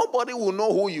 Nobody will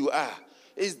know who you are.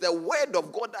 It's the word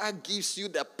of God that gives you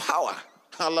the power.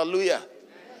 Hallelujah.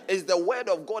 Amen. It's the word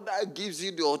of God that gives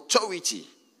you the authority.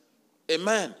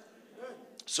 Amen. Amen.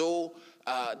 So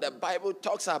the Bible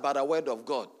talks about the word of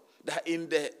God, that in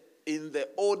the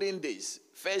olden days,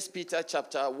 1 Peter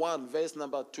chapter 1, verse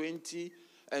number 20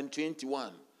 and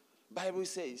 21, Bible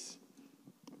says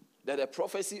that the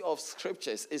prophecy of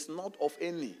scriptures is not of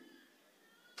any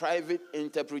private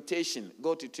interpretation.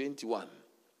 Go to 21.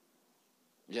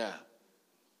 Yeah.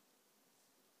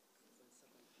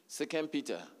 2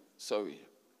 Peter,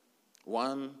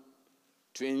 1,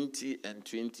 20 and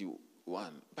 21.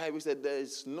 Bible said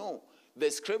the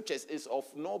scriptures is of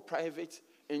no private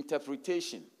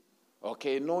interpretation.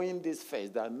 Okay, knowing this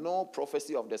first, that no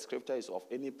prophecy of the scripture is of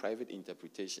any private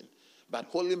interpretation. But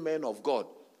holy men of God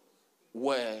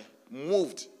were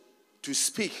moved to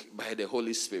speak by the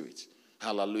Holy Spirit.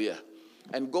 Hallelujah.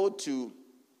 And go to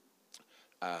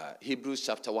Hebrews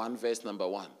chapter 1, verse number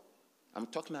 1. I'm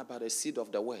talking about the seed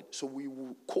of the word. So we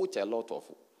will quote a lot of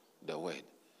the word.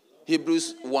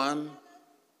 Hebrews 1,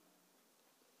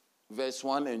 verse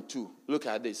 1 and 2. Look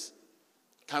at this.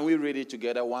 Can we read it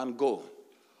together? One, go.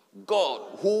 God,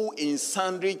 who in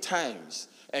sundry times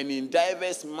and in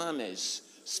diverse manners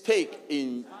spake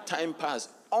in time past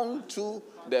unto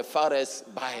the fathers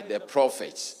by the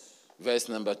prophets. Verse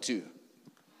number 2.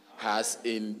 Has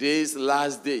in these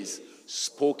last days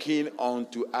spoken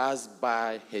unto us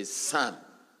by his Son,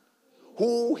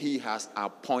 who he has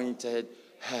appointed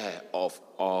heir of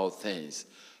all things,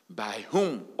 by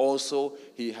whom also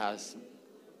he has...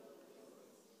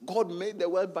 God made the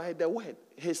word by the word.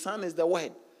 His Son is the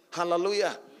word. Hallelujah.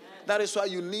 Amen. That is why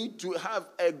you need to have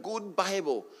a good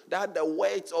Bible, that the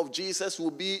words of Jesus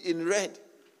will be in red.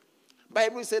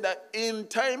 Bible said that in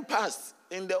time past,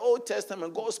 in the Old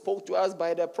Testament, God spoke to us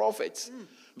by the prophets.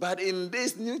 But in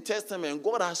this New Testament,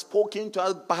 God has spoken to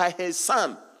us by his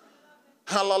Son.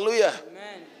 Hallelujah.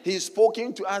 Amen. He's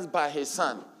spoken to us by his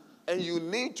Son. And you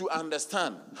need to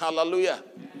understand, hallelujah,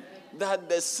 that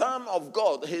the Son of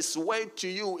God, his word to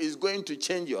you is going to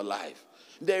change your life.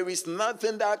 There is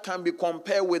nothing that can be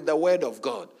compared with the word of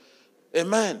God.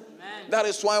 Amen. Amen. That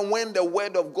is why when the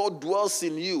word of God dwells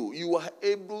in you, you are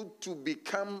able to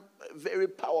become very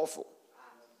powerful.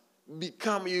 You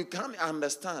can't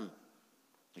understand.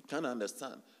 You can't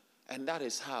understand. And that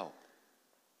is how.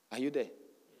 Are you there?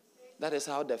 That is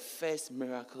how the first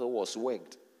miracle was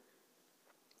worked.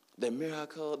 The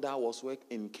miracle that was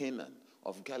worked in Canaan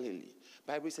of Galilee.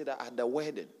 Bible said that at the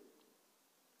wedding,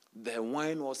 the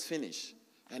wine was finished.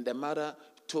 And the mother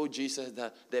told Jesus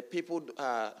that the people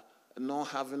are not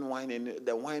having wine and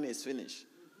the wine is finished.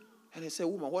 And he said,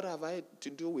 woman, what have I to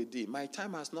do with thee? My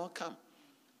time has not come.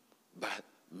 But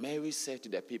Mary said to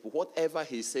the people, whatever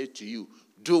he said to you,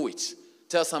 do it.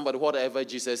 Tell somebody, whatever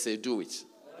Jesus said, do it.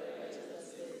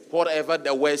 Whatever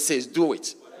the word says, do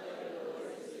it.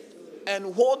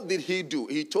 And what did he do?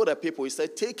 He told the people, he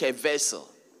said, take a vessel.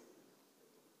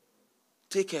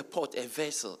 Take a pot, a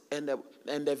vessel, and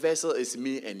the vessel is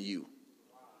me and you.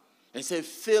 And say,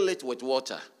 fill it with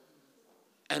water.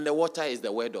 And the water is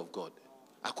the word of God.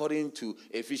 According to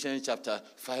Ephesians chapter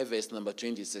 5, verse number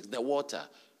 26, the water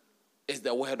is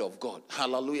the word of God.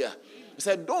 Hallelujah. He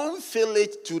said, don't fill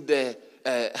it to the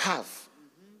half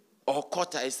or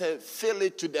quarter. He said, fill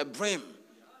it to the brim.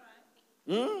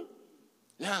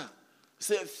 Yeah. He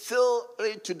said, fill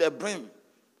it to the brim.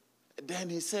 Then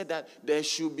he said that there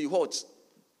should be what?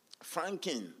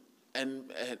 Franking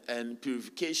and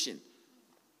purification.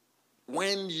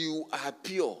 When you are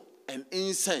pure, and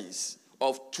incense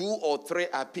of 2 or 3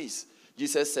 apiece,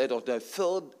 Jesus said, of them,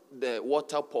 fill the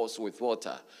water pots with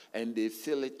water, and they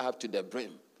fill it up to the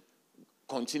brim.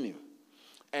 Continue.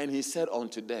 And he said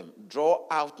unto them, draw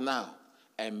out now,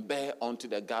 and bear unto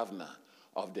the governor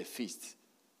of the feast.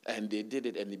 And they did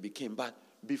it, and it became. But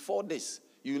before this,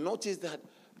 you notice that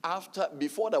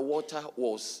before the water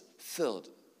was filled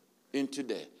into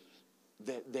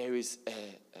there is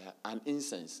an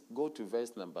incense. Go to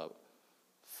verse number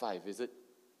 5, is it?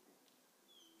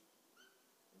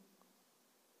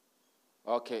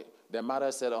 Okay. The mother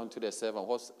said unto the servant,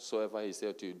 whatsoever he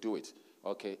said to you, do it.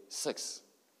 Okay. 6.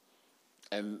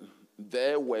 And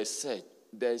there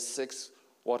 6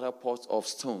 water pots of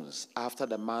stones, after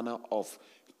the manner of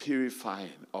purifying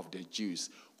of the Jews,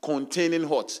 containing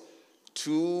what?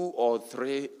 2 or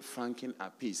 3 franking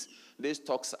apiece. This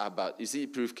talks about, you see,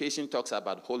 purification talks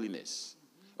about holiness.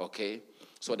 Okay?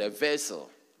 So the vessel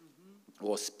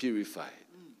was purified.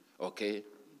 Okay?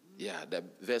 Yeah, the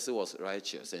vessel was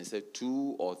righteous. And it said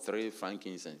 2 or 3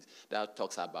 frankincense. That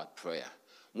talks about prayer.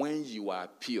 When you are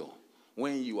pure,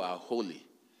 when you are holy,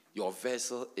 your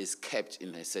vessel is kept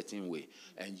in a certain way.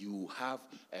 And you have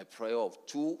a prayer of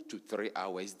 2 to 3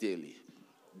 hours daily.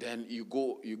 Then you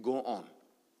go on.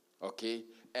 Okay?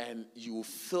 And you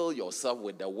fill yourself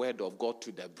with the word of God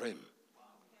to the brim.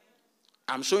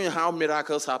 I'm showing you how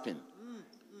miracles happen.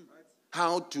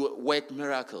 How to work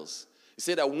miracles. He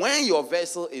said that when your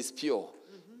vessel is pure,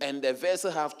 and the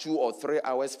vessel have 2 or 3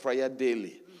 hours prayer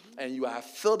daily, and you have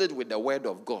filled it with the word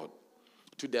of God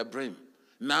to the brim.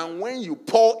 Now when you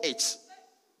pour it,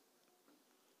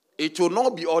 it will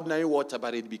not be ordinary water,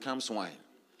 but it becomes wine.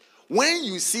 When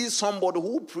you see somebody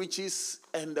who preaches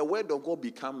and the word of God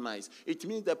become nice, it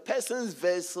means the person's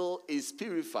vessel is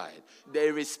purified.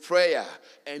 There is prayer,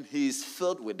 and he is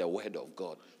filled with the word of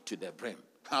God to the brim.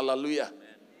 Hallelujah. Amen.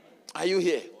 Are you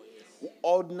here?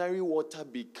 Ordinary water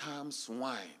becomes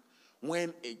wine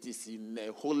when it is in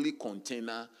a holy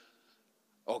container,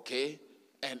 okay,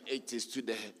 and it is to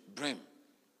the brim.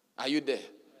 Are you there?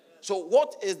 So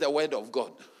what is the word of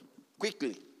God?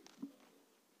 Quickly.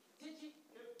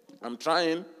 I'm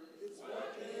trying.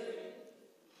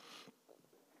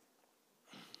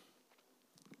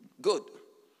 Good.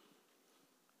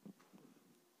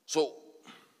 So,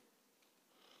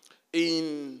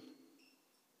 in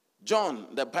John,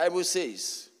 the Bible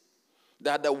says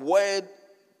that the word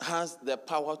has the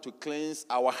power to cleanse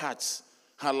our hearts.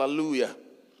 Hallelujah.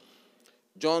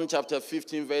 John chapter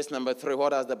 15, verse number 3. What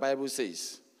does the Bible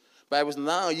says? Bible says,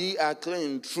 now ye are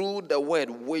clean through the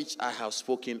word which I have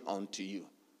spoken unto you.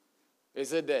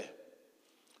 Is it there?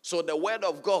 So the word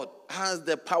of God has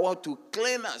the power to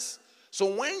clean us.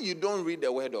 So when you don't read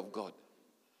the word of God,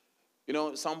 you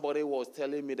know, somebody was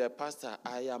telling me that, Pastor,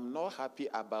 I am not happy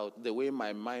about the way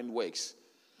my mind works.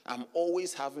 I'm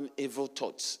always having evil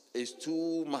thoughts. It's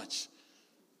too much.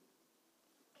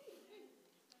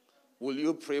 Will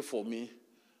you pray for me?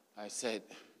 I said,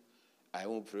 I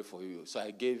won't pray for you. So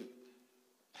I gave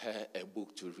her a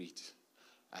book to read.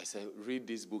 I said, read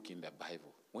this book in the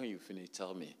Bible. When you finish,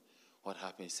 tell me what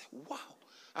happened. She said, wow.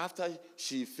 After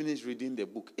she finished reading the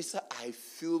book, it said, I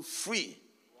feel free.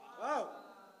 Wow.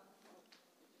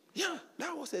 Yeah,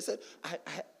 that was it. Said,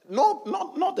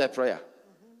 not a prayer.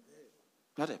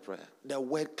 Not a prayer. The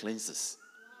word cleanses.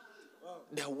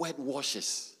 The word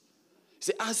washes.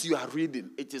 See, as you are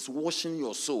reading, it is washing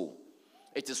your soul.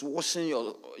 It is washing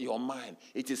your mind.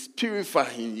 It is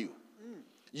purifying you.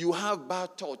 You have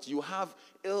bad thoughts. You have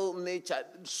ill nature.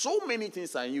 So many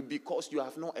things are in you because you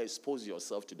have not exposed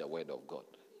yourself to the word of God.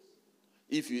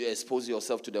 If you expose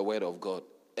yourself to the word of God,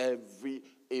 every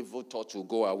evil thought will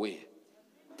go away.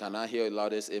 Can I hear your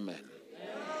loudest amen?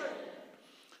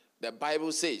 The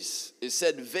Bible says, it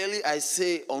said, verily I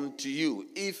say unto you,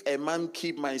 if a man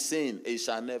keep my saying, he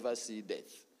shall never see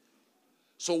death.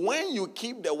 So when you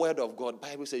keep the word of God,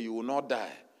 Bible says you will not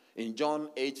die. In John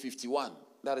 8:51,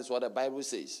 that is what the Bible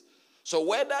says. So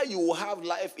whether you will have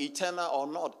life eternal or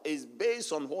not is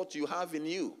based on what you have in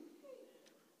you.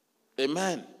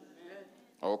 Amen.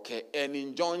 Okay, and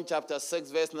in John chapter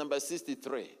 6, verse number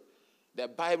 63, the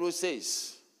Bible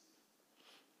says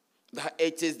that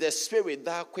it is the spirit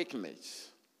that quickeneth,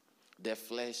 the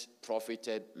flesh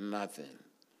profited nothing.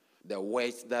 The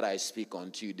words that I speak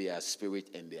unto you, they are spirit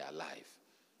and they are life.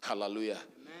 Hallelujah.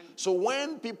 Amen. So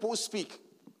when people speak,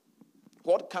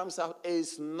 what comes out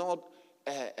is not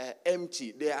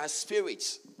empty. They are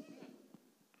spirits.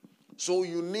 So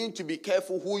you need to be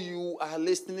careful who you are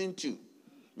listening to.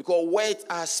 Because words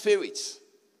are spirits.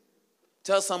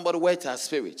 Tell somebody words are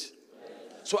spirits.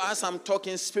 So as I'm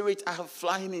talking, spirits are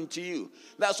flying into you.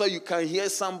 That's why you can hear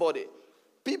somebody.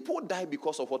 People die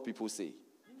because of what people say.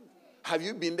 Have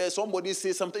you been there? Somebody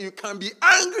says something, you can be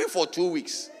angry for 2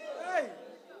 weeks.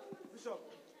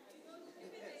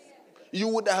 You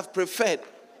would have preferred.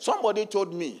 Somebody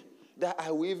told me that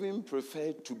I would even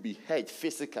prefer to be hurt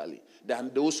physically than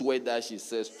those words that she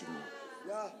says to me.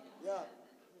 Yeah.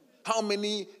 How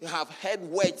many have heard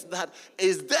words that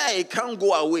is there, it can't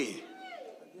go away?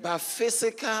 But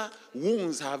physical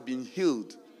wounds have been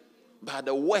healed. But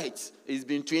the words, it's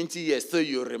been 20 years, still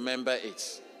you remember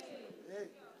it.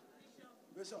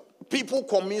 People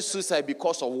commit suicide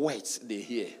because of words they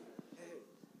hear.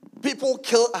 People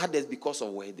kill others because of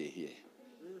what they hear.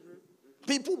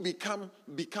 People become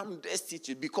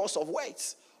destitute because of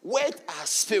words. Words are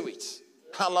spirits.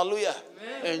 Hallelujah.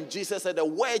 Amen. And Jesus said the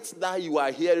words that you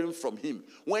are hearing from him,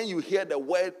 when you hear the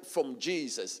word from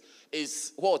Jesus,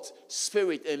 is what?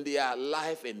 Spirit, and they are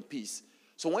life and peace.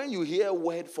 So when you hear a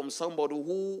word from somebody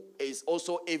who is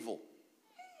also evil,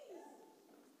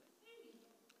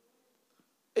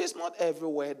 it's not every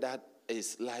word that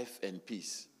is life and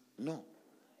peace. No.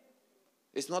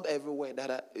 It's not every word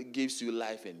that gives you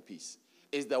life and peace.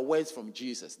 It's the words from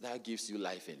Jesus that gives you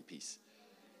life and peace.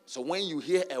 So when you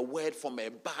hear a word from a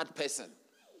bad person,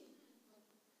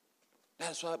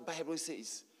 that's what the Bible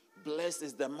says. Blessed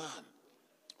is the man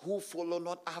who follow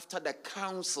not after the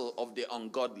counsel of the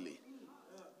ungodly,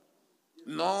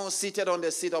 nor seated on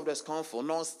the seat of the scornful,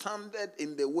 nor standeth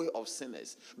in the way of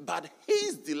sinners. But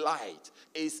his delight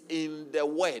is in the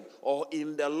word, or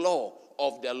in the law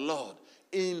of the Lord.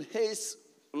 In his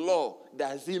law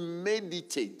does he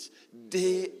meditate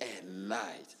day and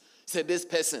night. So this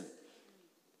person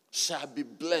shall be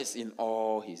blessed in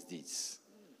all his deeds.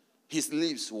 His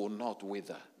leaves will not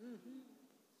wither.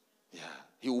 Yeah.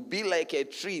 He will be like a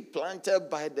tree planted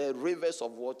by the rivers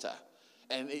of water.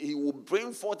 And he will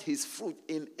bring forth his fruit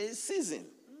in its season.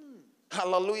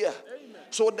 Hallelujah. Amen.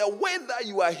 So the word that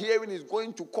you are hearing is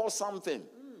going to cause something.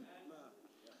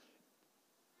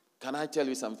 Can I tell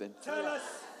you something? Tell us.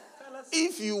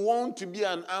 If you want to be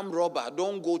an armed robber,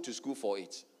 don't go to school for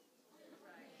it.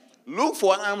 Look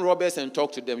for armed robbers and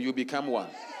talk to them. You become one.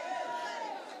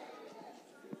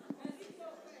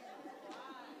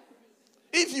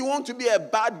 If you want to be a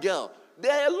bad girl,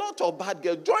 there are a lot of bad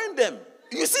girls. Join them.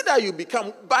 You see that you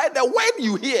become, by the word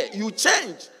you hear, you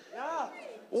change.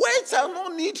 Words are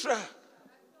not neutral.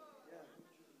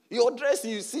 Your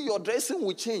dressing, you see, your dressing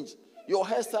will change. Your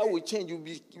hairstyle will change.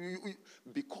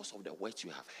 Because of the words you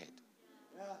have heard.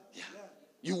 Yeah.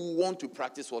 You want to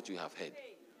practice what you have heard.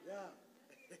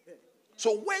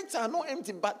 So words are not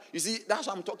empty, but you see, that's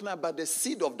what I'm talking about, the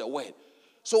seed of the word.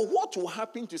 So what will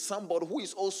happen to somebody who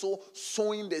is also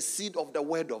sowing the seed of the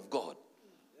word of God?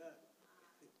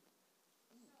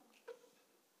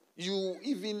 You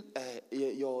even,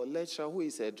 your lecturer who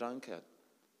is a drunkard,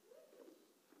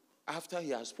 after he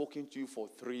has spoken to you for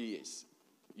 3 years,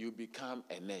 you become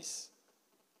a nurse.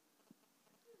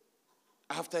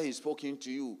 After he's spoken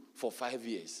to you for 5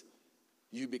 years,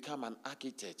 you become an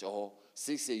architect, or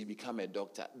 6 years, you become a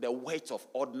doctor. The words of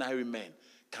ordinary men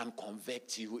can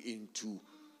convert you into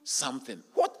something.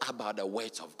 What about the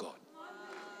words of God?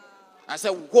 I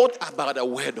said, what about the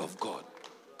word of God?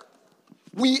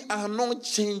 We are not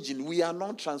changing. We are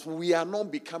not transforming. We are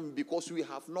not becoming because we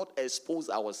have not exposed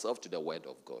ourselves to the word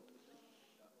of God.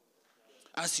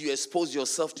 As you expose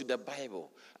yourself to the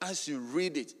Bible, as you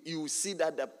read it, you see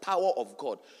that the power of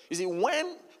God. You see,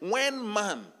 when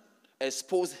man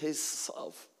exposes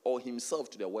himself or himself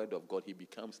to the word of God, he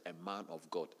becomes a man of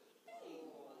God.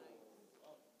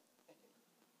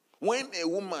 When a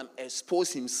woman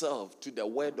exposes himself to the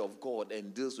word of God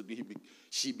and deals with it,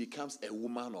 she becomes a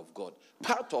woman of God.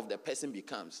 Part of the person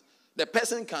becomes, the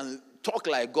person can talk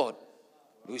like God.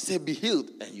 We say, be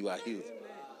healed, and you are healed.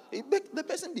 The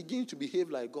person begins to behave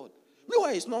like God.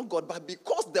 Meanwhile, it's not God, but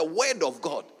because the word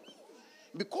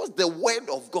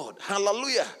of God,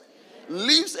 hallelujah,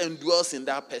 lives and dwells in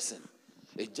that person.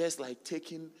 It's just like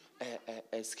taking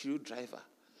a screwdriver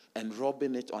and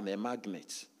rubbing it on a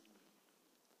magnet.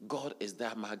 God is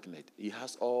that magnet. He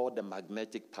has all the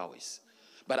magnetic powers.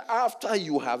 But after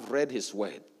you have read his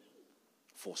word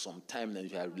for some time and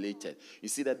you are related, you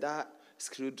see that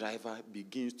screwdriver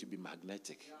begins to be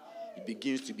magnetic. It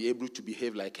begins to be able to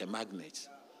behave like a magnet.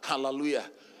 Hallelujah.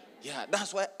 Yeah,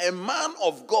 that's why a man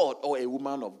of God or a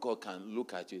woman of God can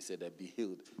look at you and say that be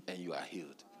healed, and you are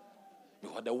healed.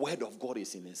 Because the word of God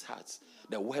is in his heart.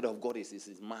 The word of God is in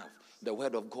his mouth. The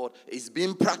word of God is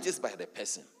being practiced by the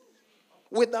person.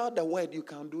 Without the word, you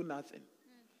can do nothing.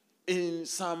 In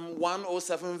Psalm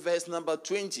 107, verse number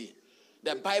 20,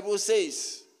 the Bible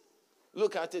says,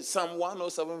 look at it, Psalm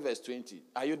 107, verse 20.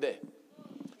 Are you there?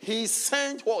 He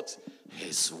sent what?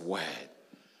 His word.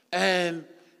 And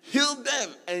healed them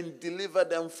and delivered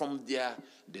them from their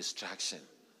distraction.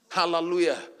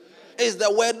 Hallelujah. It's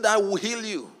the word that will heal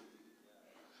you.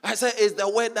 I said, it's the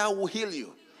word that will heal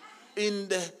you.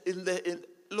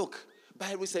 Look,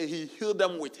 Bible says he healed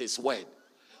them with his word.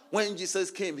 When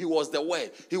Jesus came, he was the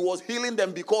word. He was healing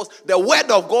them because the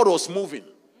word of God was moving.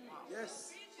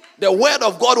 Yes. The word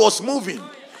of God was moving.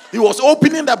 He was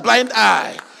opening the blind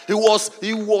eye. He was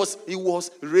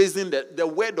raising the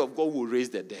word of God will raise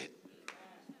the dead.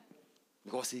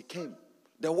 Because he came.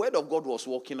 The word of God was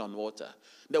walking on water.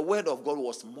 The word of God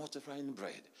was multiplying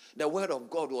bread. The word of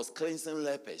God was cleansing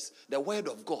lepers. The word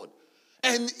of God.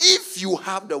 And if you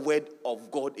have the word of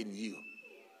God in you,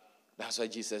 that's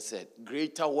what Jesus said.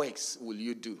 Greater works will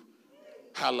you do.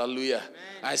 Hallelujah. Amen.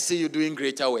 I see you doing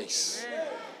greater works. Amen.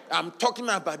 I'm talking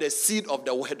about the seed of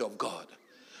the word of God.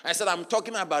 I said I'm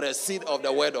talking about the seed of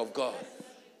the word of God.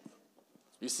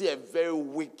 You see a very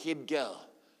wicked girl.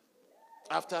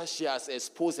 After she has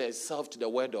exposed herself to the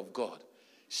word of God,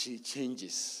 she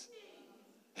changes.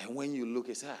 And when you look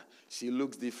at her, she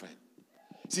looks different.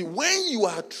 See, when you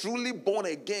are truly born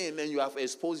again and you have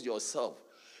exposed yourself,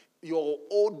 your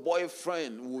old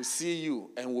boyfriend will see you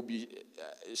and will be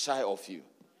shy of you.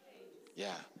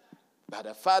 Yeah. But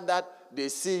the fact that they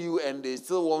see you and they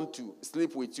still want to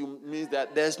sleep with you means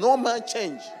that there's no man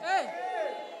change. Hey.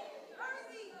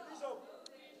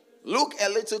 Look a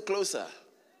little closer.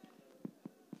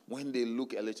 When they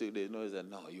look a little, they know that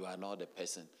no, you are not the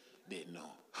person they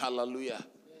know. Hallelujah.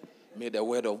 May the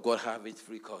word of God have its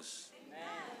free course. Amen.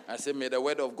 I say, may the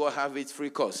word of God have its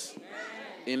free course. Amen.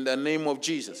 In the name of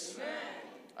Jesus. Amen.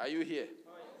 Are you here?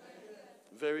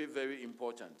 Very, very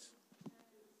important.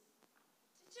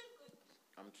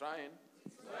 I'm trying.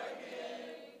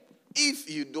 If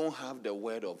you don't have the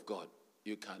word of God,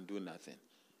 you can do nothing.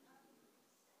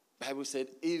 Bible said,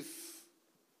 if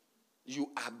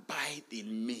you abide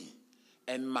in me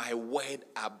and my word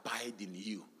abide in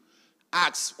you,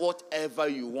 ask whatever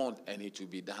you want and it will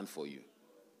be done for you.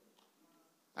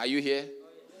 Are you here?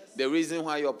 The reason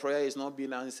why your prayer is not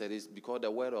being answered is because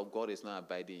the word of God is not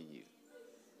abiding in you.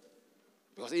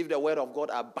 Because if the word of God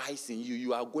abides in you,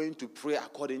 you are going to pray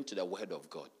according to the word of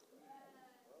God.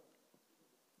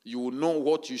 You will know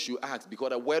what you should ask because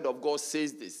the word of God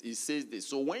says this. It says this.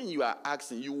 So when you are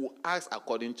asking, you will ask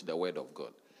according to the word of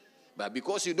God. But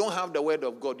because you don't have the word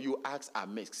of God, you ask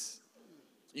amiss.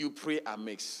 You pray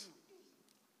amiss.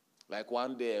 Like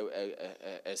one day,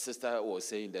 a sister was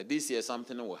saying that this year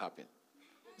something will happen.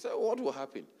 I said, what will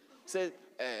happen? Said,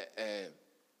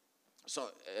 so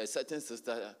a certain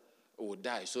sister will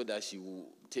die so that she will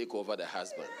take over the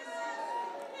husband.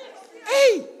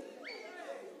 Hey!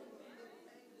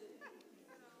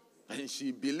 And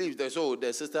she believes that. So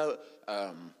the sister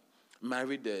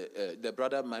married the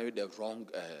brother married the wrong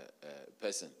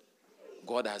person.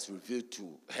 God has revealed to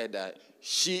her that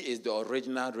she is the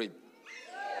original rape.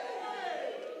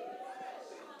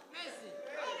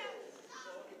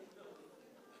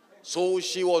 So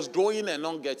she was growing and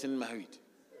not getting married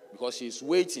because she's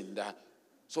waiting that.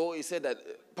 So he said that,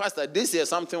 Pastor, this year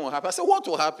something will happen. I said, what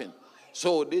will happen?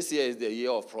 So this year is the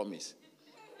year of promise.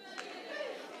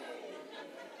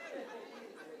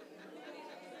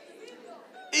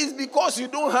 It's because you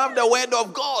don't have the word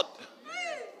of God.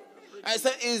 I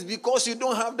said, it's because you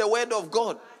don't have the word of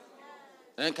God.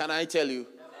 And can I tell you,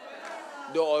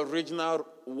 the original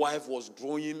wife was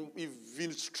growing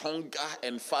even stronger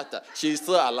and fatter. She's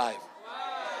still alive.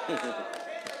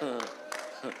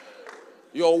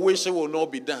 Your wish will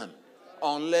not be done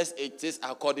unless it is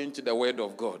according to the word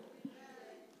of God.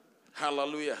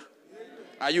 Hallelujah.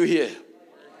 Are you here?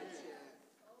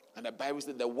 And the Bible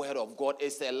said the word of God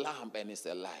is a lamp and it's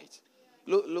a light.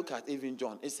 Look at even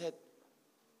John. It said,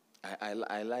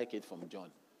 I like it from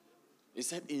John. It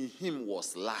said, in him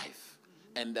was life,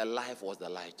 and the life was the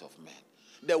light of man.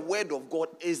 The word of God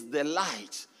is the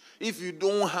light. If you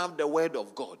don't have the word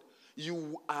of God,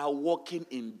 you are walking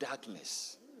in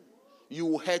darkness. You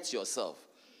will hurt yourself.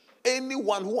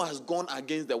 Anyone who has gone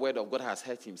against the word of God has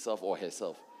hurt himself or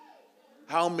herself.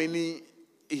 How many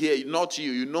here, not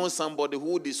you, you know somebody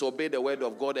who disobeyed the word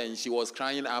of God and she was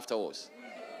crying afterwards?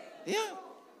 Yeah.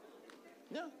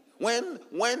 Yeah.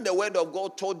 When the word of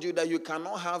God told you that you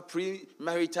cannot have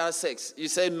premarital sex, you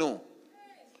said no.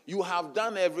 You have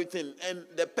done everything and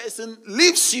the person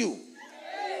leaves you.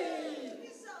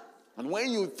 And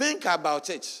when you think about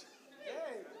it,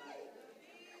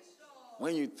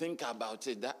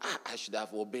 that I should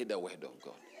have obeyed the word of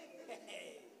God.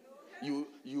 You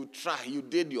try, you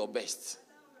did your best.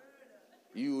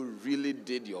 You really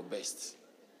did your best.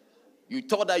 You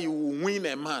thought that you would win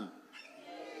a man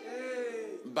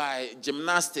by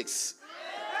gymnastics,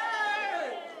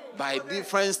 by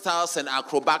different styles and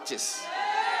acrobatics.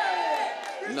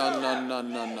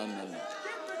 No.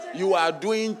 You are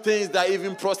doing things that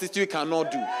even prostitute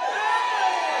cannot do.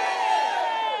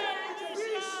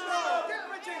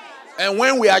 And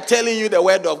when we are telling you the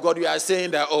word of God, you are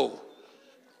saying that,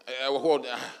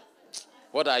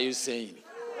 what are you saying?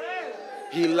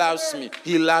 He loves me.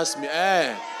 He loves me.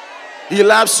 He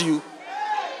loves you.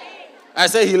 I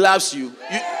say he loves you.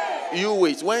 You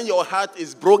wait. When your heart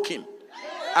is broken,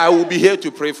 I will be here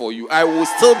to pray for you. I will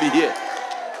still be here.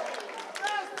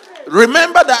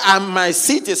 Remember that my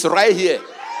seat is right here.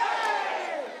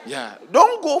 Yeah.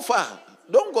 Don't go far.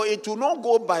 Don't go. It will not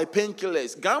go by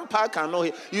painkillers. Grandpa cannot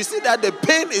hear. You see that the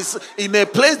pain is in a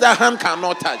place that hand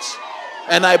cannot touch.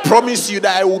 And I promise you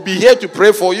that I will be here to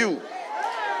pray for you.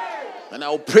 And I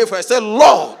will pray for her. I say,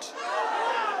 Lord,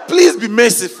 please be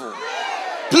merciful.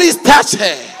 Please touch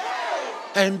her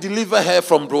and deliver her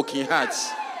from broken hearts.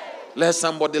 Let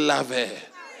somebody love her.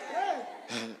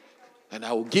 And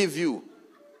I will give you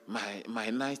my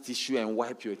nice tissue and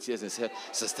wipe your tears and say,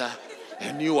 sister,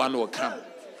 a new one will come.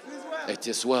 It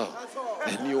is well.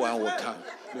 A new one will come.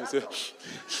 They say,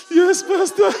 yes,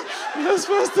 Pastor. Yes,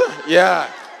 Pastor. Yeah.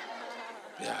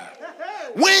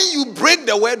 When you break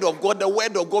the word of God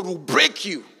will break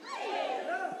you.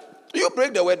 You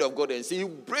break the word of God and see, you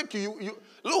break you.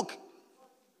 Look,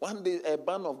 one day a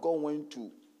band of God went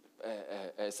to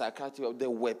a psychiatrist. There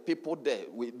were people there.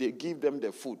 They give them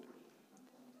the food.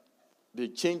 They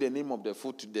changed the name of the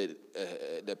food to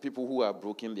the people who are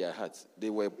broken their hearts. They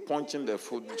were punching the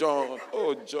food. John.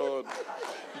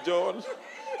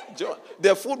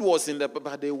 The food was in the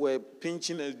but they were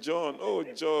pinching it. John.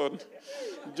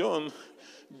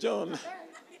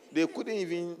 They couldn't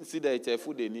even see that it's a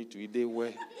food they need to eat. They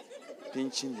were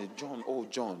pinching it. John.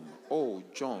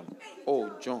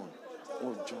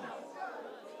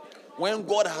 When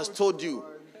God has told you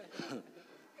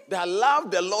that love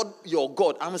the Lord your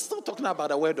God, I'm still talking about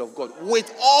the word of God,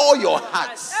 with all your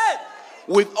heart,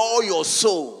 with all your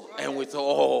soul, and with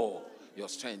all your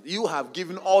strength. You have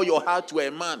given all your heart to a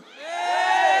man.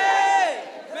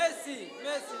 Mercy,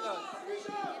 Lord.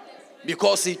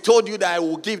 Because he told you that I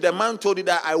will give. The man told you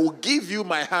that I will give you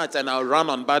my heart and I'll run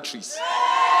on batteries.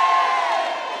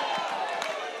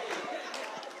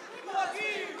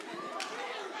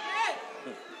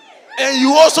 And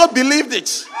you also believed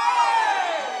it.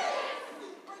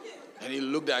 And he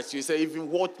looked at you and said, even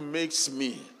what makes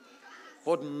me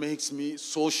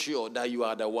so sure that you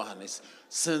are the one is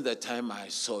since the time I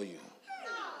saw you,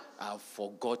 I've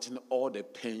forgotten all the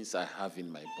pains I have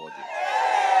in my body.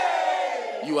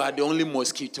 You are the only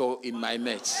mosquito in my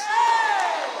net.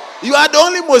 You are the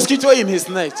only mosquito in his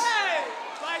net.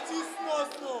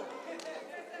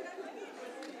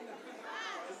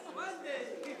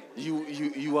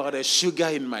 You are the sugar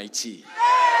in my tea.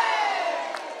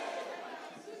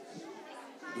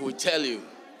 He will tell you,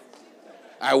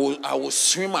 I will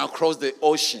swim across the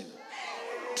ocean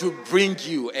to bring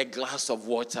you a glass of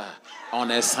water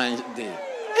on a sunny day.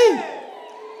 Hey.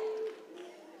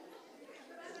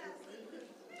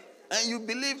 And you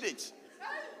believed it.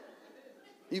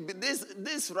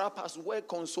 This rap has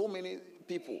worked on so many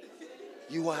people.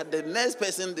 You are the next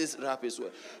person this rap is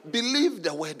with. Believe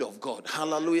the word of God.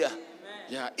 Hallelujah. Amen.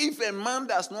 Yeah. If a man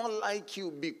does not like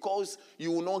you because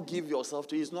you will not give yourself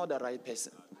to, he's not the right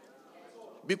person.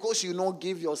 Because you not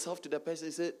give yourself to the person,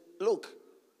 he said, look,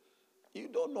 you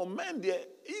don't know, man,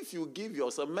 if you give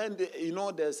yourself, man,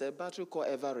 there's a battery called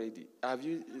Ever Ready. Have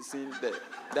you seen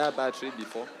that battery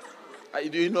before?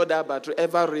 Do you know that battery?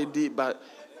 Ever Ready, but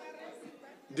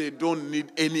they don't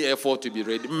need any effort to be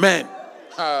ready. Man,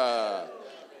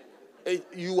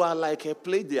 you are like a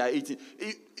plate they are eating.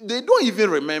 They don't even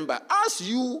remember. As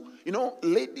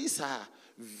ladies are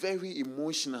very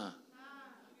emotional.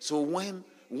 So when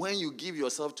you give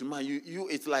yourself to man, you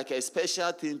it's like a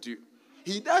special thing to you.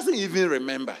 He doesn't even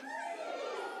remember.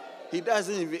 He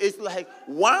doesn't even. It's like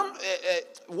one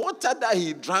water that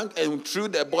he drank and threw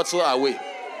the bottle away.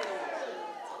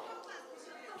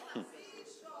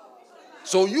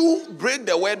 So you break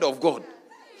the word of God.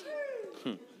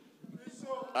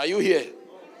 Are you here?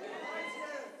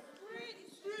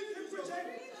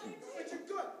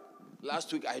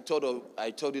 Last week I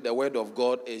told you the word of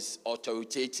God is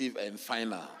authoritative and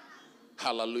final.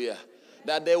 Hallelujah.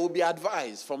 That there will be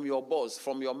advice from your boss,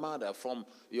 from your mother, from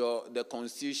the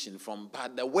constitution,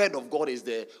 but the word of God is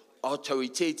the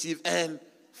authoritative and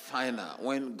final.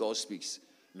 When God speaks,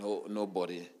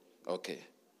 nobody. Okay.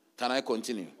 Can I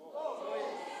continue?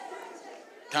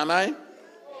 Can I?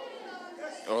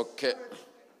 Okay.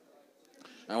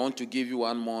 I want to give you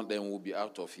one more, then we'll be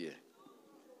out of here.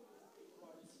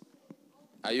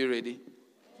 Are you ready?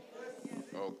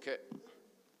 Okay.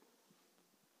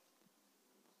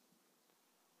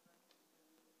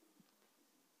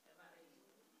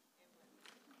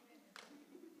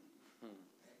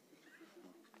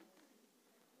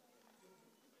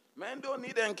 Men don't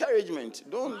need encouragement.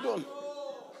 Don't.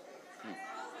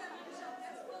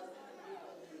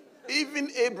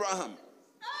 Even Abraham,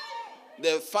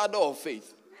 the father of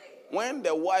faith, when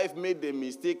the wife made the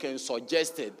mistake and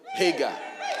suggested Hagar,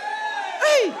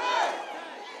 hey!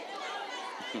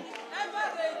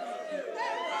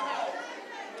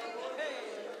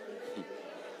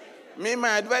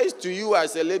 My advice to you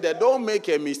as a lady, don't make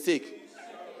a mistake.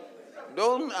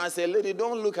 As a lady,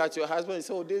 don't look at your husband and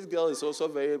say, oh, this girl is also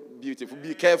very beautiful.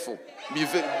 Be careful. Be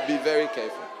very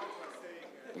careful.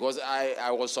 Because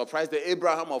I was surprised that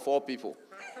Abraham of all people,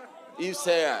 if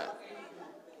Sarah,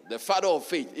 the father of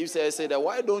faith, if Sarah said that,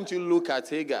 why don't you look at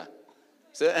Hagar?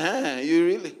 Say, you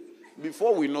really?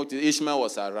 Before we noticed, Ishmael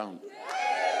was around.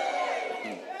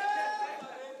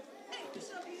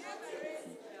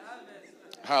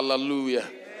 Hallelujah.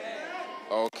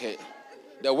 Okay.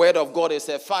 The word of God is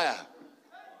a fire.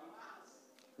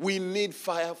 We need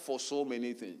fire for so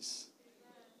many things.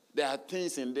 There are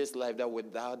things in this life that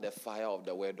without the fire of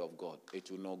the word of God,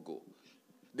 it will not go.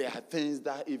 There are things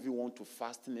that if you want to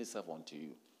fasten itself onto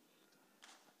you.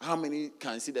 How many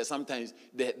can see that sometimes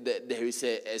there is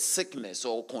a sickness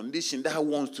or condition that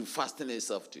wants to fasten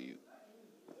itself to you?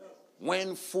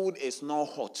 When food is not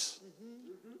hot,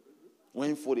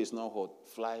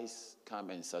 flies come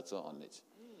and settle on it.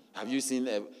 Have you seen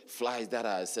flies that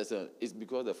are settled? It's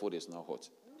because the food is not hot.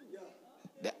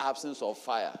 The absence of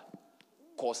fire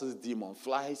causes demons.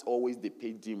 Flies always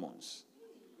depict demons.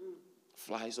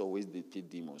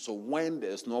 So when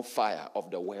there's no fire of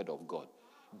the word of God,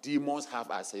 demons have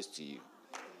access to you.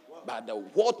 But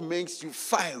what makes you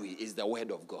fiery is the word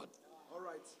of God.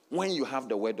 When you have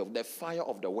the fire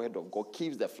of the word of God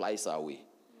keeps the flies away.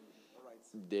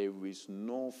 there is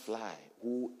no fly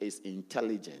who is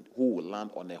intelligent who will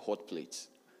land on a hot plate.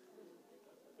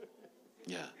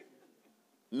 Yeah.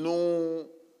 No,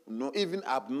 even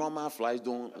abnormal flies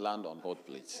don't land on hot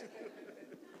plates.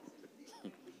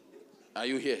 Are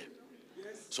you here?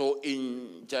 Yes. So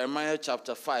in Jeremiah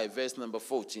chapter 5, verse number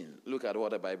 14, look at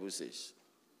what the Bible says.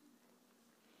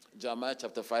 Jeremiah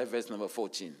chapter 5, verse number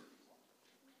 14.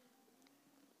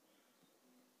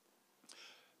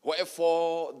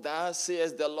 Wherefore, thus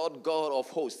says the Lord God of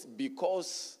hosts,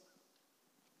 because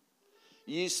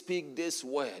ye speak this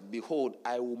word, behold,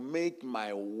 I will make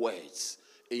my words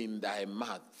in thy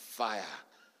mouth fire.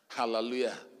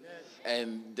 Hallelujah.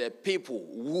 Amen. And the people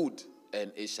wood,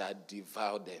 and it shall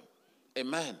devour them.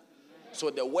 Amen. Amen.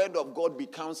 So the word of God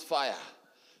becomes fire.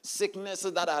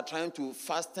 Sicknesses that are trying to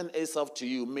fasten itself to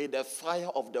you, may the fire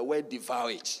of the word devour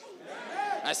it.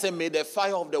 Amen. I say, may the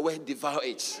fire of the word devour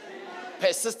it. Amen.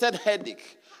 Persistent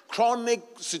headache, chronic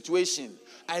situation,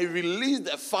 I release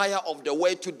the fire of the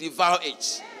word to devour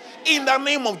it. In the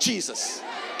name of Jesus.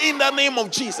 In the name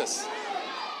of Jesus.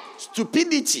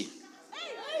 Stupidity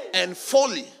and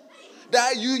folly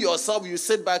that you yourself, you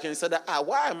sit back and say that,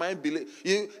 why am I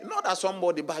believing? Not as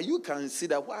somebody, but you can see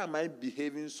that, why am I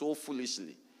behaving so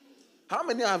foolishly? How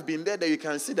many have been there that you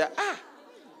can see that,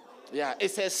 yeah,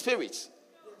 it's a spirit.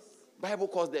 Bible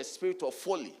calls the spirit of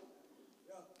folly.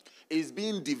 Is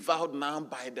being devoured now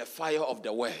by the fire of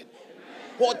the word. Amen.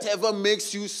 Whatever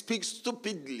makes you speak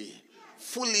stupidly,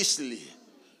 foolishly,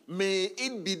 may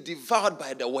it be devoured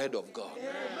by the word of God.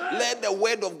 Amen. Let the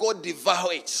word of God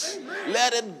devour it. Amen.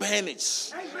 Let it burn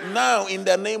it. Amen. Now in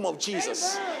the name of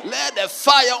Jesus. Amen. Let the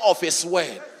fire of his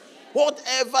word,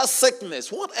 whatever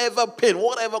sickness, whatever pain,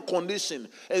 whatever condition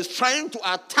is trying to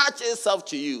attach itself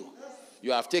to you.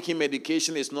 You have taken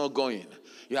medication, it's not going.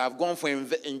 You have gone for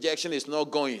injection, it's not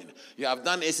going. You have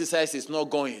done exercise, it's not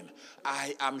going.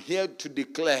 I am here to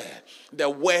declare the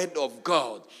word of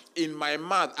God in my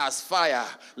mouth as fire.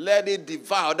 Let it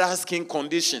devour that skin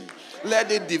condition.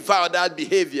 Let it devour that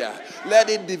behavior. Let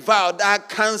it devour that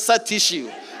cancer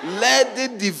tissue. Let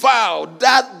it devour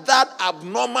that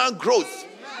abnormal growth.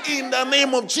 In the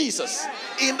name of Jesus.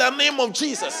 In the name of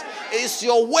Jesus. Is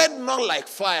your word not like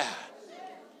fire?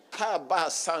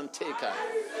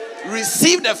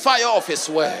 Receive the fire of his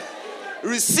word.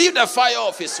 Receive the fire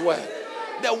of his word.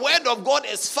 The word of God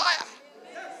is fire.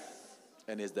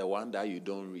 And it's the one that you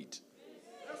don't read.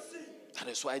 That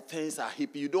is why things are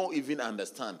heaping. You don't even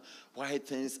understand why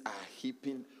things are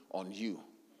heaping on you.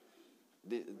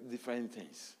 Different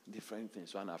things,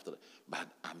 one after the. But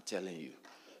I'm telling you,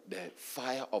 the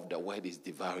fire of the word is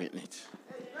devouring it.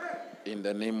 In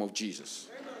the name of Jesus.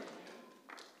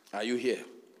 Are you here?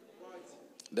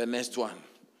 The next one.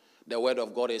 The word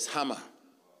of God is hammer.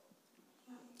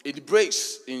 It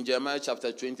breaks in Jeremiah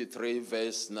chapter 23,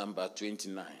 verse number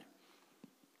 29.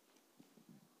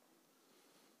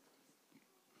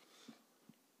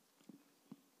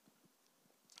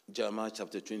 Jeremiah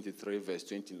chapter 23, verse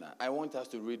 29. I want us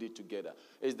to read it together.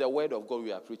 It's the word of God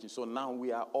we are preaching. So now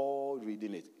we are all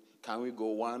reading it. Can we go?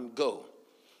 One, go.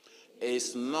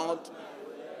 It's not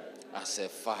as a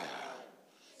fire,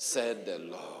 said the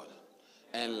Lord,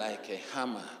 and like a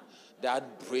hammer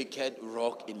that breaketh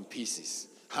rock in pieces.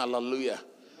 Hallelujah.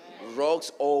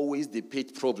 Rocks always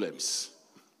depict problems.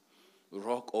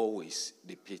 Rock always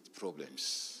depict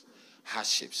problems,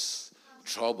 hardships,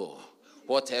 trouble.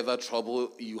 Whatever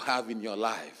trouble you have in your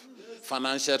life,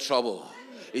 financial trouble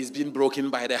is being broken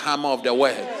by the hammer of the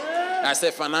word. I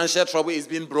said financial trouble is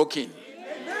being broken.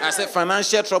 I said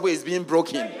financial trouble is being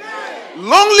broken.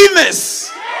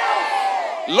 Loneliness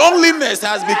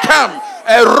has become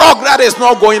a rock that is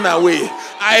not going away.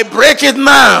 I break it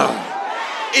now.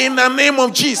 In the name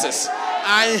of Jesus.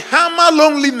 I hammer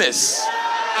loneliness.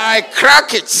 I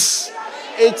crack it.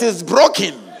 It is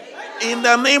broken. In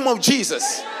the name of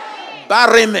Jesus.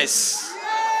 Barrenness.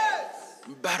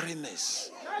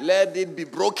 Let it be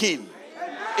broken.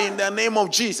 In the name of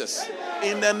Jesus.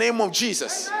 In the name of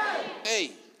Jesus.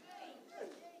 Hey.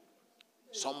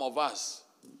 Some of us,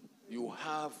 you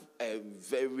have a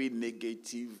very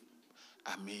negative,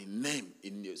 name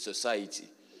in your society.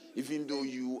 Even though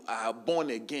you are born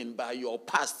again, by your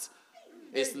past,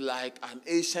 it's like an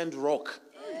ancient rock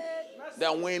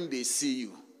that when they see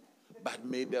you, but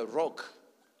may the rock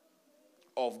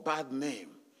of bad name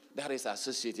that is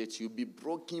associated to you be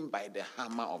broken by the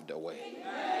hammer of the word.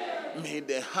 May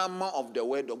the hammer of the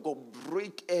word of God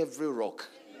break every rock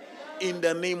in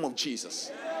the name of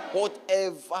Jesus.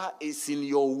 Whatever is in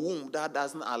your womb that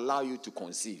doesn't allow you to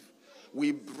conceive,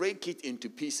 we break it into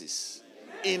pieces.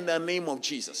 In the name of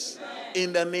Jesus.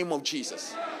 In the name of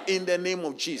Jesus. In the name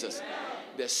of Jesus.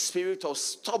 The spirit of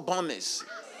stubbornness.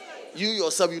 You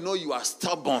yourself, you know you are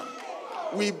stubborn.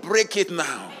 We break it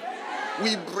now.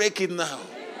 We break it now.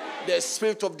 The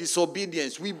spirit of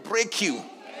disobedience, we break you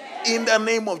in the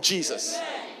name of Jesus.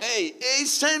 Hey,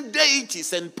 ancient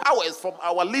deities and powers from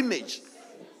our lineage.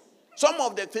 Some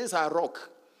of the things are rock.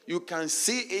 You can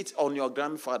see it on your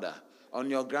grandfather, on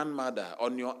your grandmother,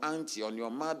 on your auntie, on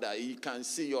your mother. You can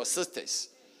see your sisters.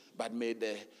 But may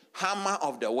the hammer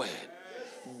of the word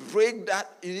break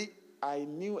that. I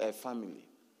knew a family.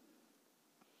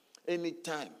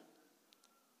 Anytime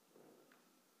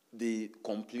they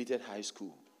completed high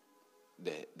school,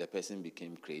 the person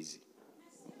became crazy.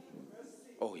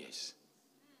 Oh, yes.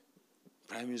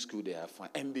 Primary school, they are fine.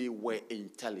 And they were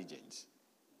intelligent.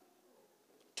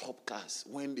 Top class.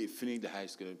 When they finished the high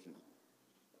school,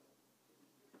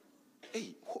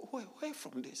 hey, where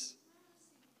from this?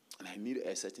 And I need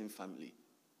a certain family.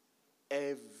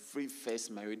 Every first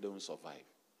married don't survive.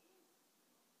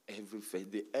 Every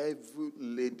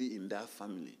lady in that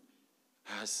family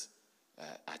has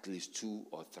at least 2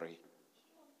 or 3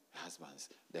 husbands.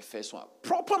 The first one,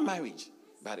 proper marriage,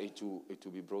 but it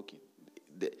will be broken.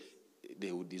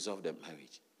 They will dissolve the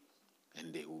marriage,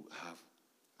 and they will have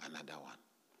another one.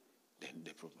 Then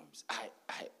the problems. I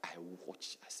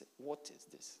watch. I said, what is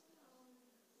this?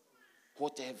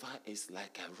 Whatever is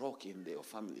like a rock in their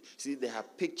family. See, there are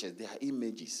pictures, there are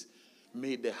images.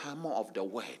 May the hammer of the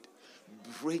word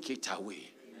break it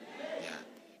away. Yeah.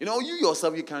 You know, you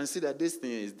yourself, you can see that this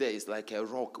thing is there. It's like a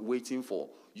rock waiting for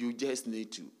you. Just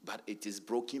need to, but it is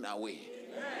broken away.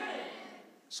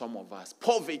 Some of us,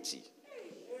 poverty.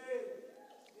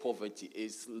 Poverty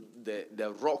is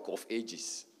the rock of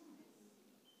ages.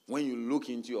 When you look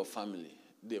into your family,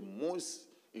 the most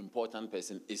important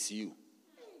person is you.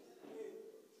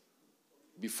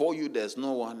 Before you, there's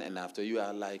no one, and after you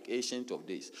are like ancient of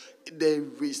days. There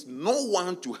is no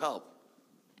one to help.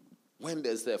 When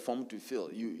there's a form to fill,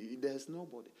 there's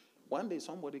nobody. One day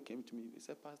somebody came to me, he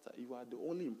said, Pastor, you are the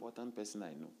only important person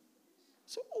I know.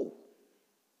 So, I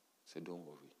said, don't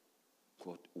worry.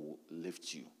 God will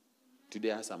lift you.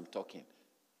 Today as I'm talking,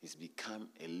 he's become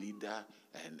a leader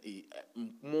and a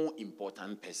more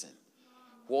important person.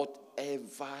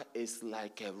 Whatever is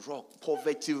like a rock,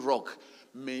 poverty rock,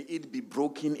 may it be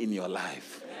broken in your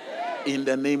life. In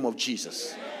the name of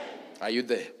Jesus. Are you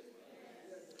there?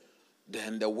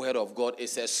 Then the word of God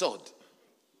is a sword.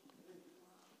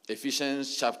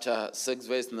 Ephesians chapter 6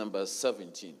 verse number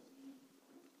 17.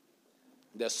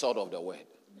 The sword of the word.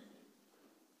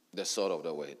 The sword of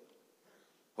the word.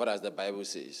 What does the Bible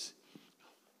says?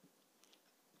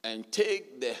 And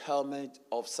take the helmet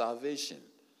of salvation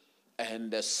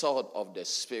and the sword of the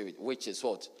Spirit, which is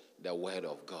what? The word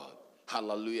of God.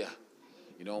 Hallelujah.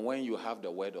 You know, when you have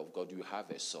the word of God, you have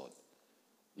a sword.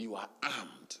 You are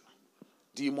armed.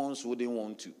 Demons wouldn't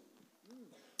want to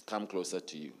come closer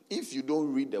to you. If you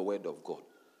don't read the word of God,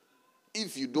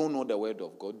 if you don't know the word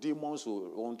of God, demons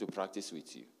will want to practice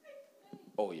with you.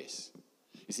 Oh, yes.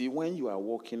 You see, when you are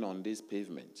walking on this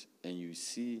pavement and you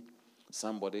see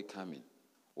somebody coming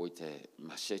with a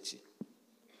machete,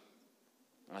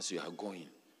 as you are going,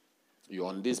 you're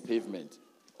on this pavement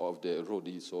of the road,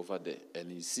 he's over there,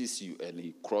 and he sees you and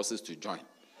he crosses to join.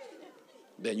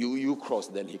 Then you cross,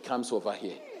 then he comes over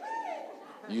here.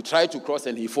 You try to cross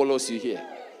and he follows you here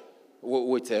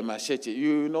with a machete.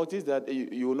 You notice that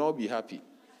you will not be happy.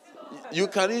 You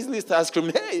can easily start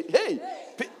screaming, hey,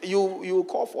 you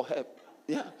call for help.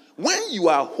 Yeah. When you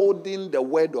are holding the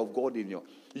word of God in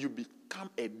you become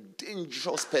a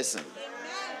dangerous person.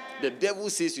 The devil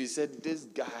says, you said, this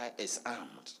guy is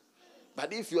armed.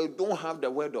 But if you don't have the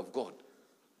word of God,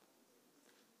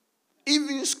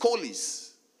 even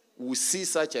scholars will see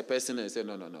such a person and say,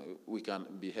 no, we can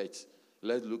be hurt.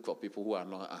 Let's look for people who are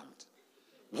not armed.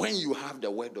 When you have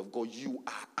the word of God, you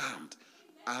are armed.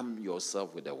 Arm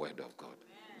yourself with the word of God.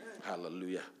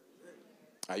 Hallelujah.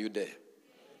 Are you there?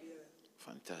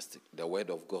 Fantastic. The word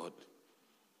of God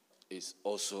is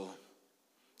also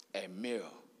a mirror.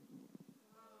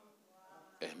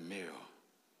 A mirror.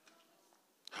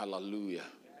 Hallelujah.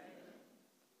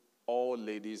 All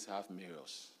ladies have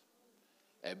mirrors.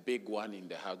 A big one in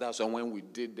the house. That's why when we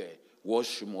did the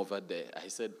washroom over there, I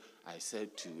said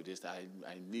to this,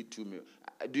 I need 2 mirrors.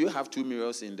 Do you have 2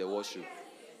 mirrors in the washroom?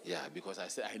 Yeah, because I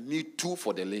said I need 2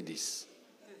 for the ladies.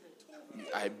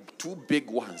 2 big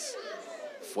ones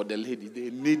for the ladies. They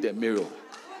need a mirror.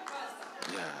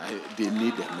 Yeah, they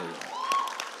need a mirror.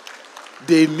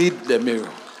 They need the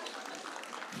mirror.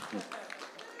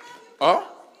 Oh?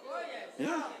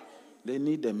 Yeah. They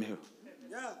need the mirror.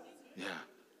 Yeah.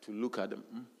 To look at them.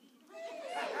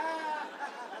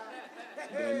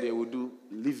 Then they will do,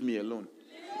 leave me alone.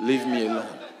 Leave me alone.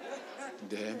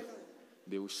 Then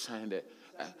they will shine there.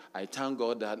 I thank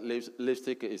God that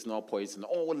lipstick is not poison.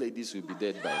 All ladies will be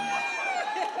dead by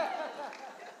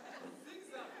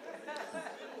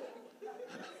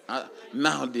now.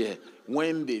 Now,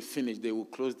 when they finish, they will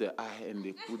close their eye and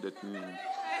they put the thing in.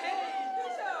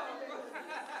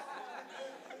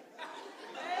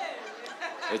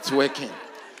 It's working.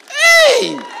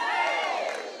 Hey!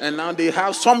 And now they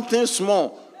have something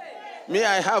small. Me,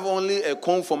 I have only a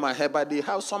comb for my hair, but they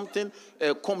have something,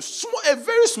 a comb, small, a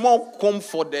very small comb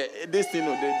for this thing.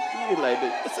 They do it like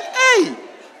this. I say, hey!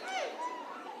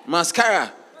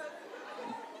 Mascara.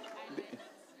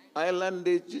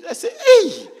 I say,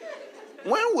 hey!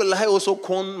 When will I also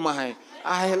comb my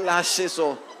eyelashes?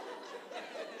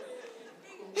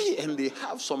 Hey, and they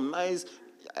have some nice,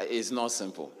 it's not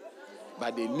simple,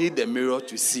 but they need the mirror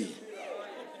to see.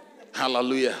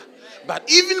 Hallelujah. But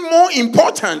even more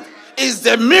important is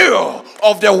the mirror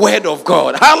of the word of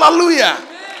God. Hallelujah.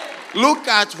 Look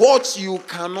at what you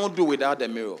cannot do without the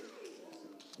mirror.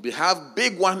 We have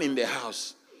big one in the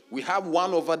house. We have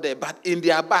one over there, but in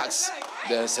their backs,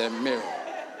 there's a mirror.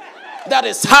 That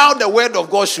is how the word of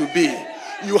God should be.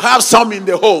 You have some in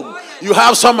the home. You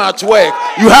have some at work.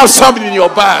 You have some in your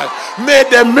bag. May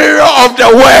the mirror of the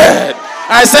word.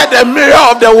 I said the mirror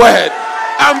of the word.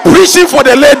 I'm preaching for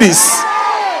the ladies.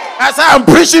 I said I'm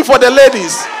preaching for the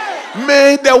ladies.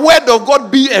 May the word of God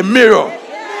be a mirror.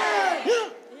 Yeah.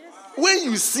 When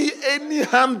you see any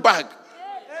handbag,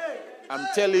 I'm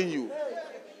telling you,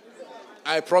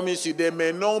 I promise you, there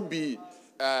may not be,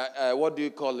 what do you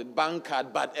call it, bank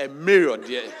card, but a mirror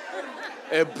there.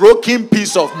 A broken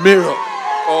piece of mirror.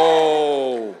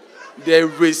 Oh, there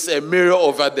is a mirror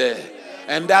over there.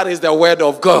 And that is the word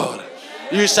of God.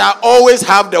 You shall always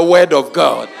have the word of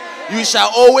God. You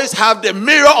shall always have the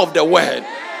mirror of the word.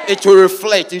 It will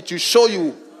reflect, it will show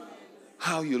you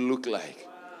how you look like.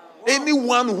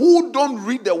 Anyone who don't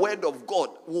read the word of God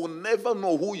will never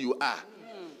know who you are.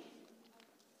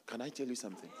 Can I tell you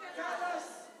something?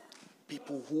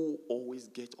 People who always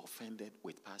get offended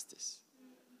with pastors,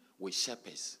 with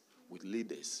shepherds, with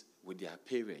leaders, with their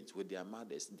parents, with their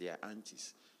mothers, their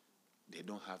aunties, they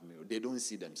don't have mirror. They don't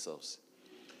see themselves.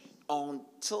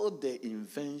 Until the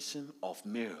invention of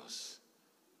mirrors,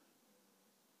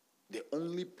 the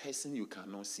only person you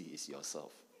cannot see is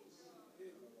yourself.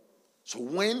 So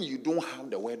when you don't have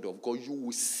the word of God, you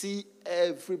will see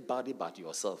everybody but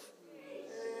yourself.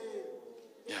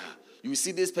 Yeah. You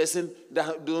see this person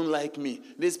that don't like me.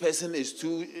 This person is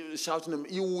too shouting at me.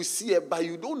 You will see it, but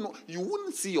you don't know. You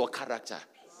wouldn't see your character.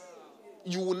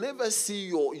 You will never see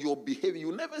your behavior. You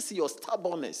will never see your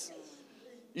stubbornness.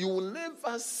 You will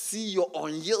never see your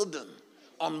unyielding,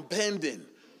 unbending,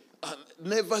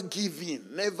 never give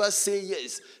in, never say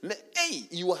yes. Hey,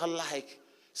 you are like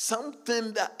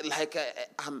something that, like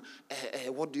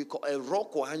what do you call, a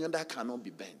rock or iron that cannot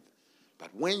be bent. But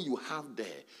when you have the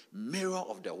mirror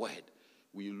of the word,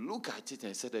 we look at it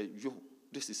and say that, yo,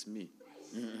 this is me.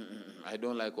 I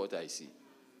don't like what I see.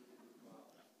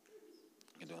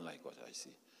 I don't like what I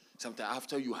see. Sometimes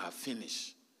after you have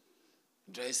finished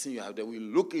dressing, you have that we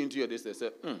look into your this and say,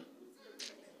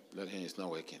 that hand is not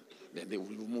working. Then they will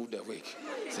remove the wig.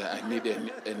 Say, I need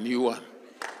a new one.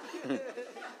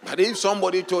 But if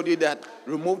somebody told you that,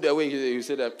 remove the wig, you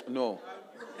say that, no.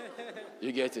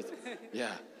 You get it?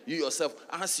 Yeah. You yourself,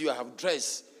 as you have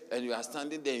dressed and you are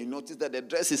standing there, you notice that the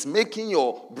dress is making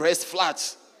your breast flat.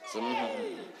 So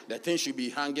the thing should be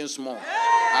hanging small.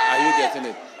 Are you getting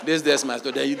it? This dress must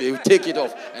do. They will take it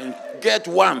off and get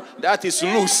one that is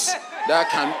loose. That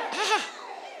can.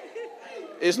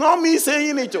 It's not me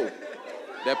saying it. Oh.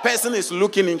 The person is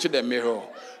looking into the mirror,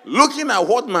 looking at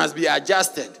what must be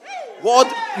adjusted,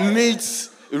 what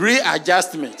needs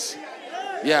readjustment.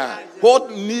 Yeah. What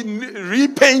needs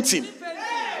repainting.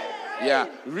 Yeah.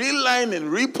 Relining,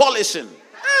 repolishing.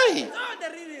 Hey.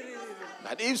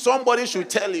 But if somebody should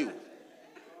tell you,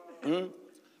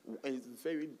 it's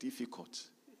very difficult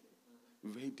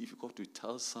to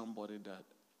tell somebody that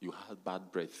you have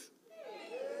bad breath.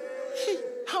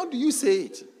 How do you say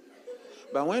it?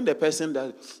 But when the person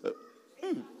does,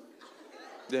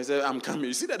 they say, I'm coming.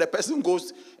 You see that the person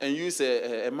goes and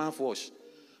uses a mouthwash.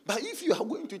 But if you are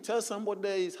going to tell somebody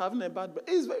that is having a bad breath,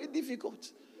 it's very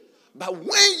difficult. But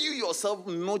when you yourself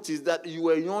notice that you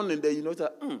were yawning, then you know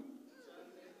that,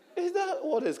 is that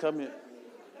what is coming?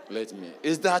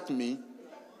 Is that me?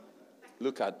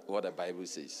 Look at what the Bible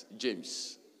says.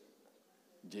 James.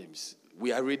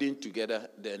 We are reading together,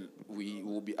 then we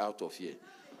will be out of here.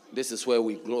 This is where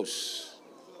we close.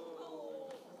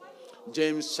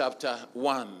 James chapter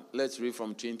 1. Let's read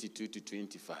from 22 to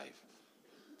 25.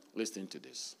 Listen to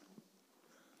this.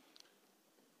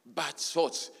 But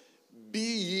what? Be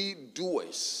ye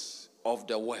doers of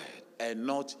the word, and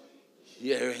not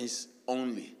hearers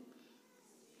only,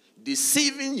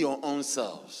 deceiving your own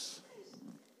selves.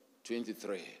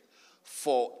 23.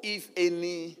 For if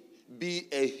any be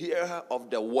a hearer of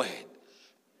the word,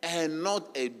 and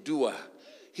not a doer,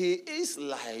 he is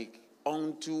like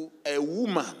unto a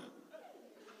woman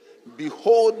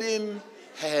beholding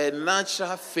her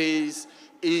natural face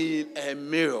in a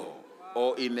mirror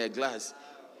or in a glass.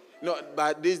 No,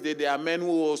 but this day there are men who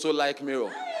also like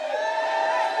mirror.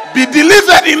 Be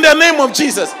delivered in the name of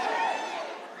Jesus.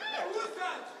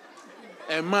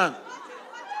 A man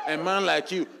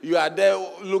like you are there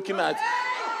looking at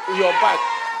your back,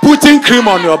 putting cream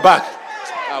on your back.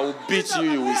 I will beat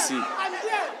you, you will see.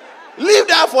 Leave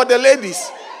that for the ladies.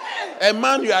 A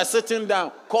man, you are sitting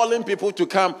down, calling people to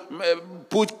come,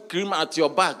 put cream at your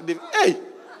back. Hey,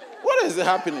 what is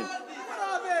happening?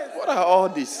 What are all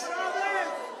this?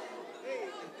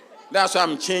 That's why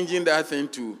I'm changing that thing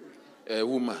to a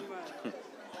woman.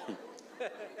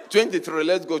 23,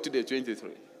 let's go to the 23.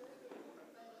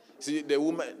 See, the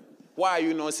woman, why are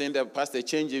you not saying that, Pastor,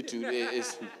 change it to...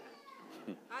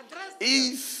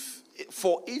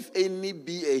 if any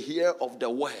be a hearer of the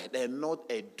word and not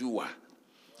a doer,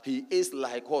 he is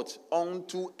like what?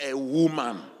 Unto a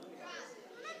woman.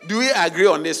 Do we agree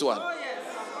on this one?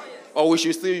 Or we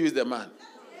should still use the man?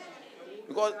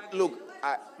 Because, look,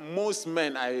 most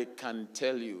men, I can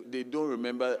tell you, they don't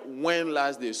remember when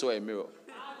last they saw a mirror.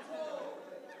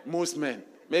 Most men.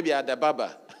 Maybe at the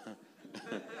barber.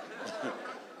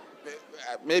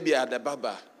 Maybe at the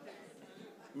barber.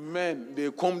 Men, they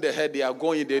comb the head, they are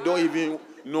going, they don't even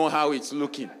know how it's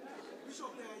looking.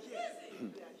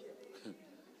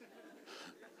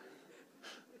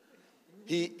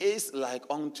 He is like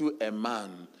unto a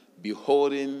man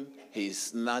beholding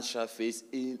his natural face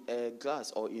in a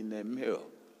glass or in a mirror.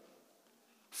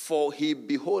 For he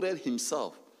beholdeth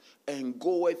himself and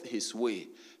goeth his way,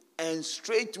 and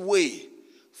straightway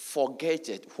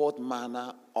forgetteth what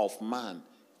manner of man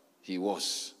he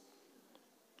was.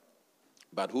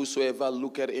 But whosoever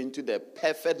looketh into the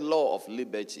perfect law of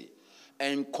liberty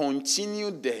and continue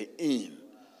therein,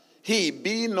 he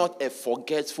be not a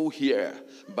forgetful hearer,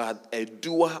 but a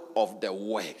doer of the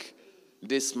work,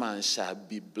 this man shall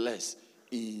be blessed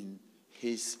in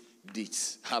his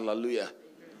deeds. Hallelujah.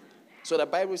 So the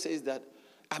Bible says that,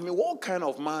 what kind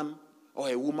of man or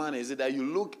a woman is it that you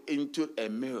look into a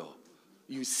mirror,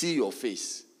 you see your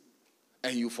face,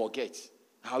 and you forget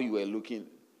how you were looking?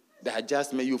 The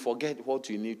adjustment, you forget what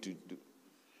you need to do.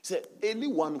 So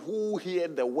anyone who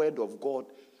hears the word of God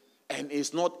and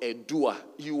is not a doer,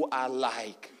 you are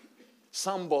like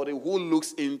somebody who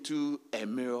looks into a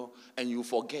mirror and you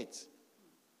forget.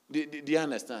 Do you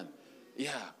understand?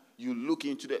 Yeah, you look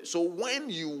into that. So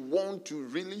when you want to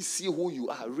really see who you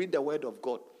are, read the word of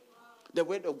God. The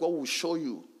word of God will show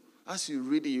you. As you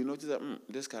read it, you notice that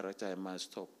this character I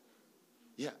must stop.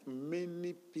 Yeah,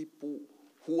 many people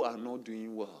who are not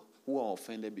doing well, who are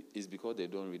offended, is because they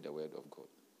don't read the word of God.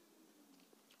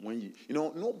 When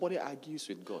nobody argues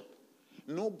with God.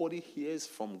 Nobody hears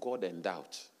from God and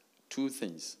doubt. Two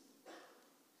things.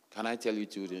 Can I tell you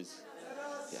two things?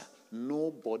 Yeah.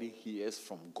 Nobody hears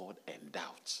from God and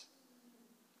doubt.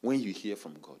 When you hear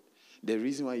from God. The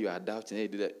reason why you are doubting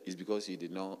is because you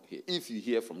did not hear. If you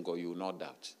hear from God, you will not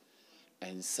doubt.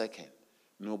 And second,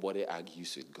 nobody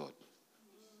argues with God.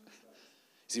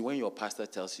 See, when your pastor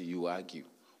tells you, you argue.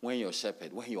 When your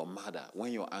shepherd, when your mother,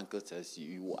 when your uncle tells you,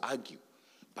 you will argue.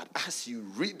 But as you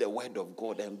read the word of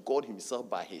God and God himself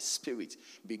by his spirit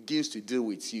begins to deal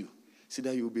with you, see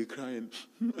that you'll be crying,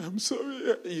 I'm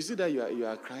sorry. You see that you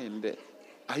are crying there.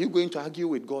 Are you going to argue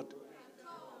with God?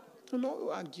 No, you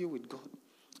argue with God.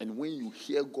 And when you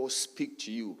hear God speak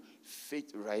to you,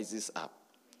 faith rises up.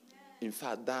 In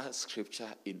fact, that scripture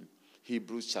in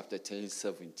Hebrews chapter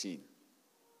 10:17,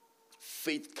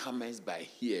 faith comes by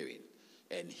hearing,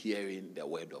 and hearing the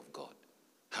word of God.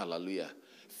 Hallelujah.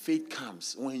 Faith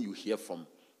comes when you hear from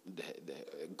the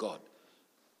God.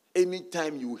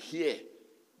 Anytime you hear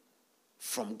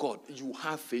from God, you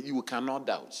have faith. You cannot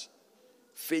doubt.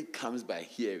 Faith comes by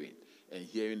hearing, and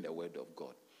hearing the word of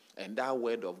God. And that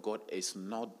word of God is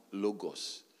not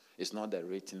logos. It's not the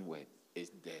written word.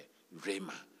 It's the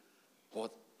rhema.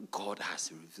 What God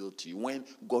has revealed to you. When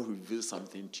God reveals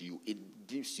something to you, it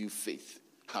gives you faith.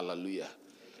 Hallelujah.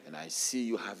 And I see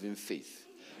you having faith.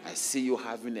 I see you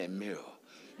having a mirror.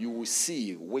 You will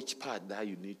see which part that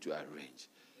you need to arrange.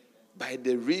 By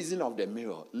the reason of the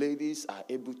mirror, ladies are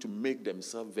able to make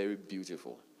themselves very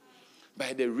beautiful.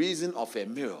 By the reason of a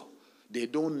mirror, they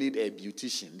don't need a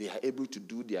beautician. They are able to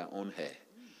do their own hair.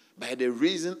 By the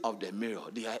reason of the mirror,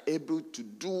 they are able to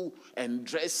do and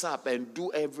dress up and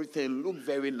do everything, look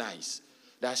very nice.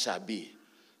 That shall be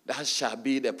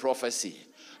the prophecy.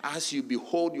 As you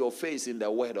behold your face in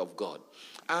the word of God,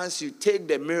 as you take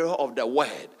the mirror of the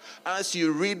word, as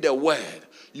you read the word,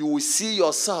 you will see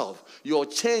yourself. Your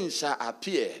change shall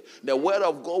appear. The word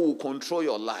of God will control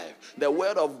your life. The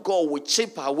word of God will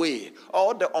chip away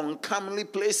all the uncomely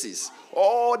places.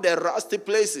 All the rusty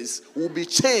places will be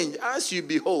changed as you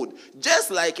behold.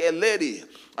 Just like a lady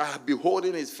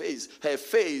beholding her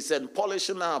face and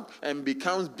polishing up and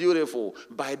becomes beautiful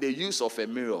by the use of a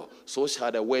mirror, so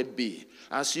shall the word be.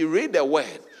 As you read the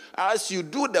word, as you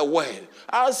do the word,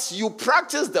 as you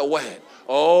practice the word,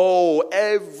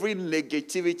 every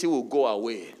negativity will go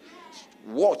away.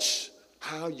 Watch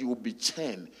how you will be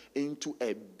turned into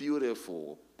a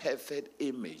beautiful, perfect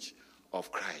image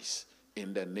of Christ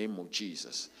in the name of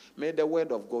Jesus. May the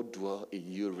word of God dwell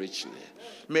in you richly.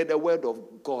 May the word of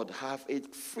God have a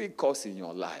free course in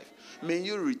your life. May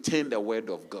you retain the word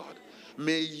of God.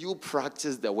 May you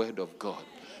practice the word of God.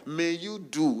 May you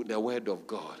do the word of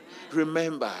God.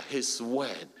 Remember, his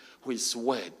word is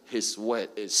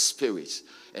spirit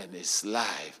and is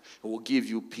life. It will give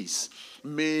you peace.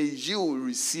 May you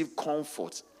receive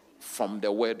comfort from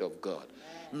the word of God.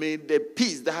 May the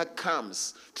peace that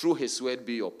comes through his word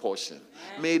be your portion.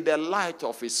 May the light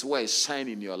of his word shine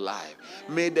in your life.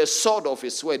 May the sword of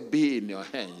his word be in your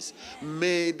hands.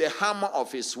 May the hammer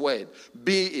of his word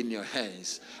be in your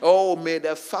hands. May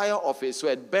the fire of his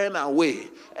word burn away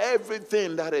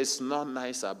everything that is not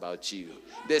nice about you.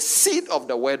 The seed of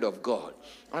the word of God.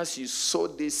 As you sow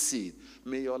this seed,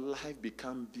 may your life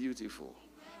become beautiful.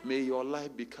 May your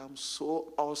life become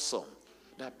so awesome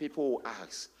that people will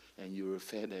ask, and you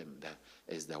refer them that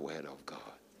is the word of God.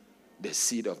 The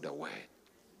seed of the word.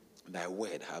 Thy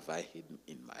word have I hidden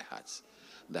in my heart,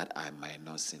 that I might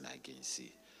not sin against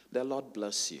thee. The Lord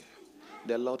bless you.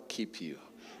 The Lord keep you.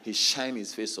 He shine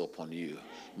his face upon you.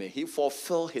 May he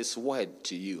fulfill his word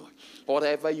to you.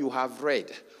 Whatever you have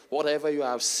read, whatever you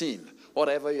have seen,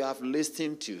 whatever you have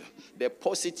listened to, the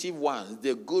positive ones,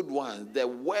 the good ones, the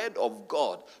word of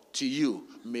God to you,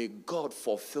 may God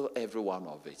fulfill every one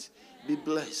of it. Be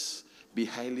blessed, be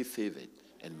highly favored,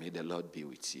 and may the Lord be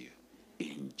with you.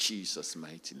 In Jesus'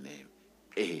 mighty name,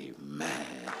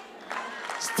 amen.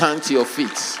 Stand to your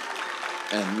feet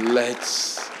and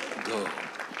let's go.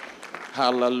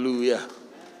 Hallelujah.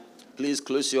 Please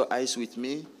close your eyes with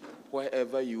me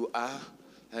wherever you are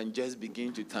and just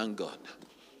begin to thank God.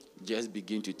 Just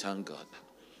begin to thank God.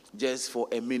 Just for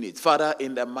a minute. Father,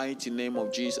 in the mighty name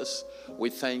of Jesus,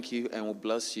 we thank you and we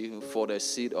bless you for the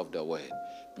seed of the word.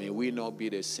 May we not be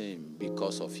the same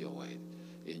because of your word.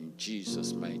 In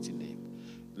Jesus' mighty name.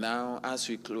 Now, as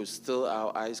we close, still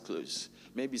our eyes closed.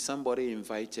 Maybe somebody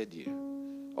invited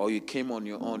you or you came on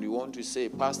your own. You want to say,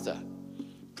 Pastor,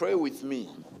 pray with me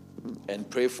and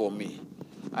pray for me.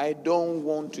 I don't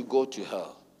want to go to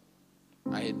hell.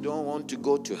 I don't want to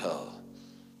go to hell.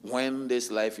 When this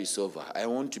life is over, I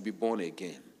want to be born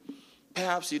again.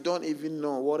 Perhaps you don't even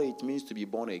know what it means to be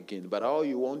born again, but all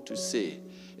you want to say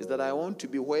is that I want to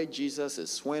be where Jesus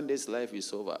is when this life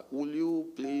is over. Will you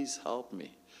please help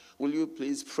me? Will you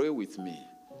please pray with me?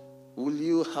 Will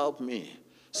you help me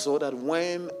so that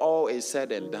when all is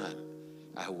said and done,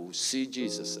 I will see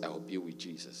Jesus, I will be with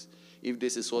Jesus. If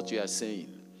this is what you are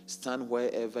saying, stand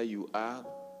wherever you are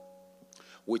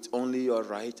with only your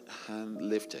right hand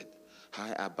lifted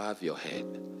high above your head.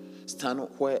 Stand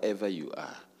wherever you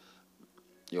are.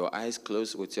 Your eyes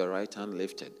closed with your right hand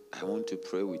lifted. I want to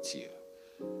pray with you.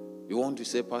 You want to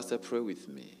say, Pastor, pray with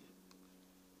me.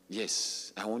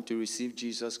 Yes, I want to receive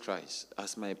Jesus Christ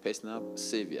as my personal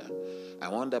Savior. I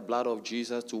want the blood of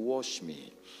Jesus to wash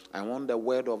me. I want the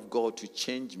word of God to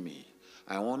change me.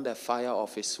 I want the fire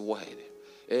of his word.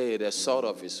 The sword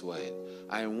of his word.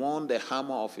 I want the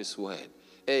hammer of his word.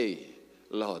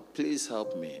 Lord, please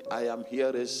help me. I am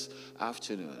here this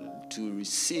afternoon to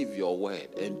receive your word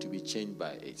and to be changed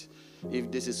by it. If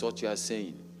this is what you are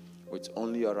saying, with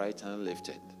only your right hand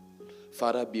lifted.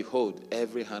 Father, behold,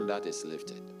 every hand that is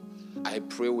lifted. I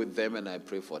pray with them and I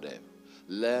pray for them.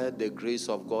 Let the grace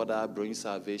of God that brings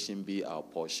salvation be our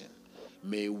portion.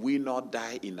 May we not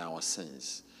die in our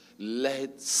sins.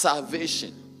 Let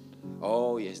salvation,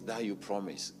 that you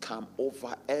promise, come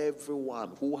over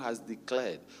everyone who has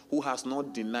declared, who has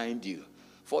not denied you.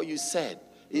 For you said,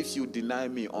 if you deny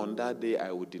me on that day,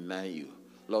 I will deny you.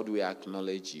 Lord, we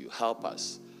acknowledge you. Help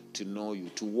us to know you,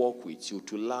 to walk with you,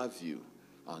 to love you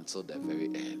until the very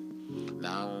end.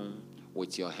 Now,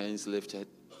 with your hands lifted,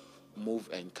 move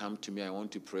and come to me. I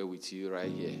want to pray with you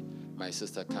right here. My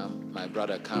sister, come. My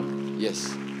brother, come.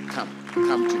 Yes, come.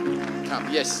 Come to me. Come.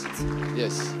 Yes,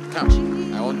 yes,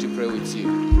 come. I want to pray with you.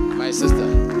 My sister,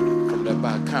 from the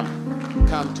back, come.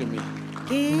 Come to me.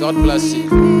 God bless you.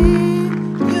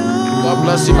 God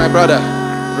bless you, my brother.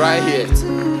 Right here.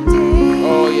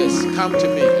 Oh, yes. Come to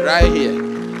me. Right here.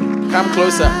 Come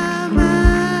closer.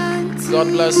 God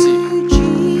bless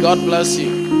you. God bless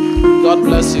you. God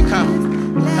bless you.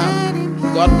 Come.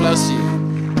 Come. God bless you.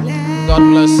 God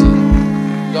bless you.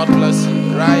 God bless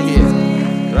you. Right here.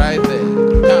 Right there.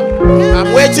 Come.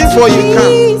 I'm waiting for you.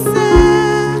 Come.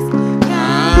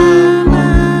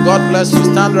 God bless you.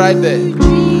 Stand right there.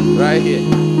 Right here.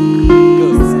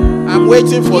 Good. I'm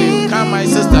waiting for you. Come, my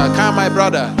sister. Come, my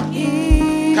brother.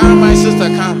 Come, my sister.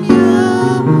 Come.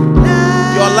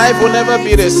 Your life will never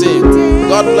be the same.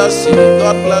 God bless you.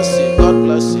 God bless you. God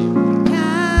bless you.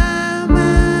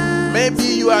 Maybe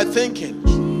you are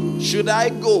thinking, should I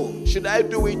go? Should I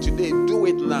do it today? Do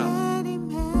it now.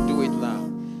 Do it now.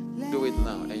 Do it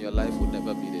now. And your life will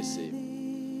never be the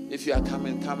same. If you are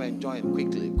coming, come and join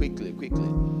quickly, quickly, quickly.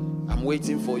 I'm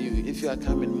waiting for you. If you are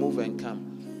coming, move and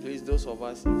come. Please, those of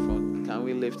us in front, can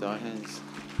we lift our hands?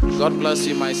 God bless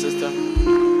you, my sister.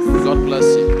 God bless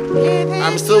you.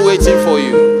 I'm still waiting for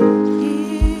you.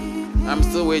 I'm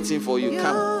still waiting for you.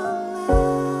 Come.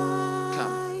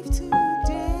 Come.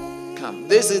 Come.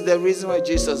 This is the reason why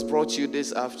Jesus brought you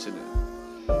this afternoon.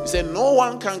 He said, no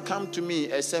one can come to me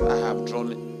except I have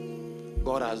drawn it.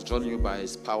 God has drawn you by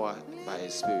his power, by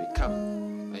his spirit. Come,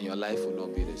 and your life will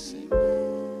not be the same.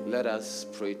 Let us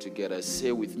pray together.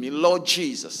 Say with me, Lord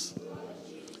Jesus.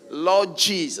 Lord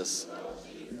Jesus,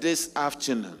 this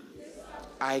afternoon,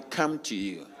 I come to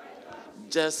you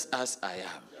just as I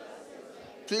am.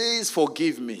 Please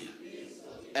forgive me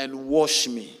and wash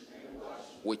me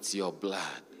with your blood.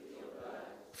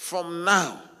 From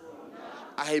now,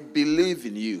 I believe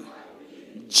in you.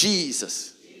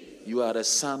 Jesus, you are the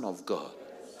Son of God.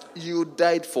 You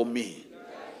died for me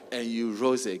and you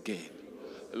rose again.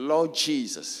 Lord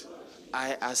Jesus,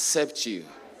 I accept you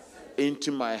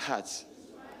into my heart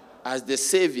as the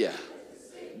Savior,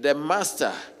 the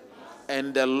Master,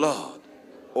 and the Lord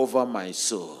over my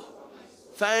soul.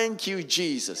 Thank you,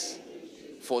 Jesus,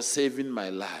 for saving my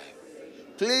life.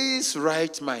 Please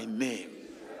write my name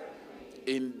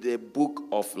in the book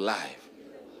of life.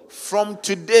 From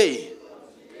today,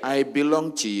 I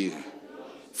belong to you.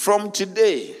 From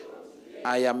today,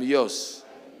 I am yours.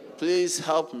 Please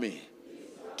help me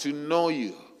to know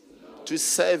you, to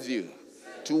serve you,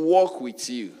 to walk with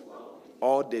you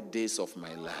all the days of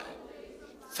my life.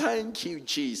 Thank you,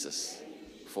 Jesus,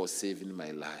 for saving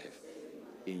my life.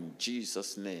 In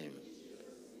Jesus' name,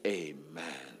 amen.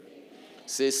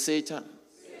 Say, Satan,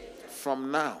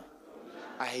 from now,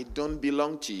 I don't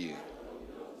belong to you.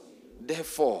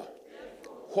 Therefore,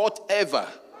 whatever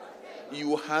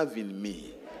you have in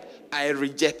me, I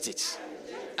reject it.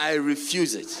 I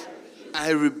refuse it.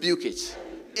 I rebuke it.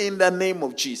 In the name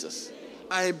of Jesus.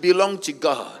 I belong to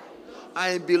God.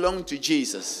 I belong to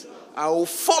Jesus. I will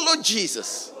follow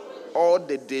Jesus all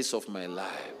the days of my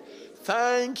life.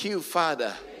 Thank you,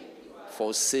 Father,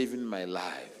 for saving my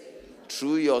life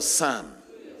through your Son,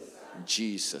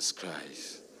 Jesus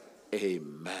Christ.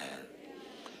 Amen.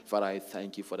 Father, I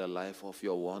thank you for the life of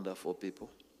your wonderful people.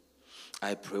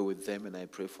 I pray with them and I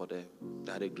pray for them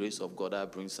that the grace of God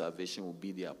that brings salvation will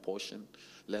be their portion.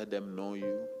 Let them know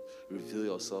you. Reveal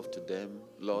yourself to them.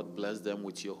 Lord, bless them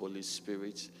with your Holy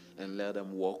Spirit and let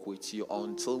them walk with you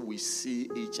until we see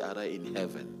each other in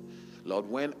heaven. Lord,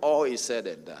 when all is said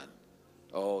and done,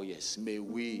 oh yes, may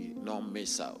we not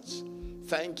miss out.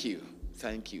 Thank you.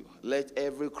 Thank you. Let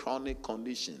every chronic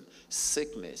condition,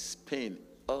 sickness, pain,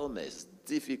 illness,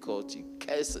 difficulty,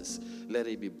 curses, let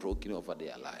it be broken over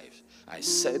their lives. I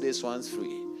set these ones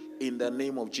free in the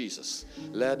name of Jesus.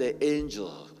 Let the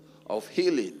angel of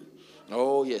healing,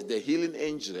 oh yes, the healing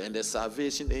angel and the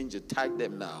salvation angel, tag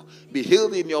them now. Be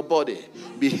healed in your body.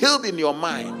 Be healed in your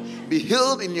mind. Be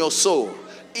healed in your soul.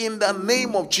 In the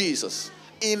name of Jesus.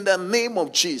 In the name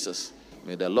of Jesus.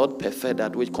 May the Lord perfect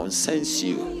that which concerns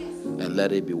you and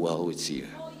let it be well with you.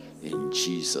 In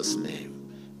Jesus'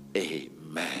 name.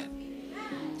 Amen.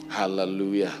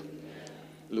 Hallelujah.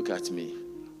 Look at me.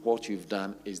 What you've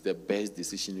done is the best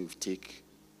decision you've taken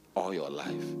all your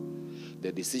life.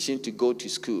 The decision to go to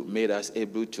school made us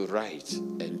able to write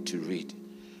and to read.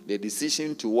 The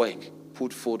decision to work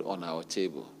put food on our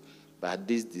table. But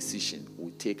this decision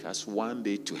will take us one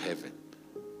day to heaven.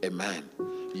 Amen.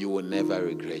 You will never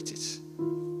regret it.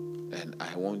 And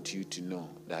I want you to know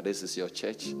that this is your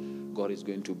church. God is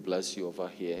going to bless you over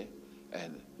here.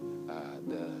 And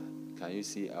Can you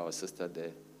see our sister there?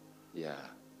 Yeah.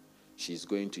 She's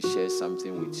going to share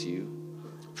something with you,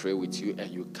 pray with you,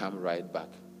 and you come right back.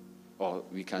 Or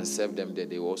we can serve them there.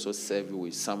 They will also serve you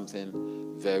with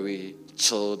something very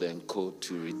chilled and cold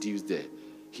to reduce the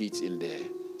heat in the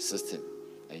system,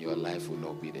 and your life will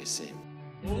not be the same.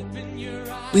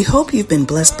 We hope you've been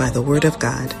blessed by the Word of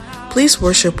God. Please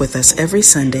worship with us every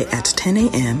Sunday at 10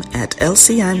 a.m. at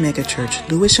LCI Megachurch,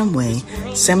 Lewisham Way,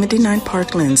 79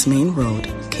 Parklands Main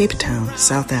Road, Cape Town,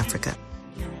 South Africa.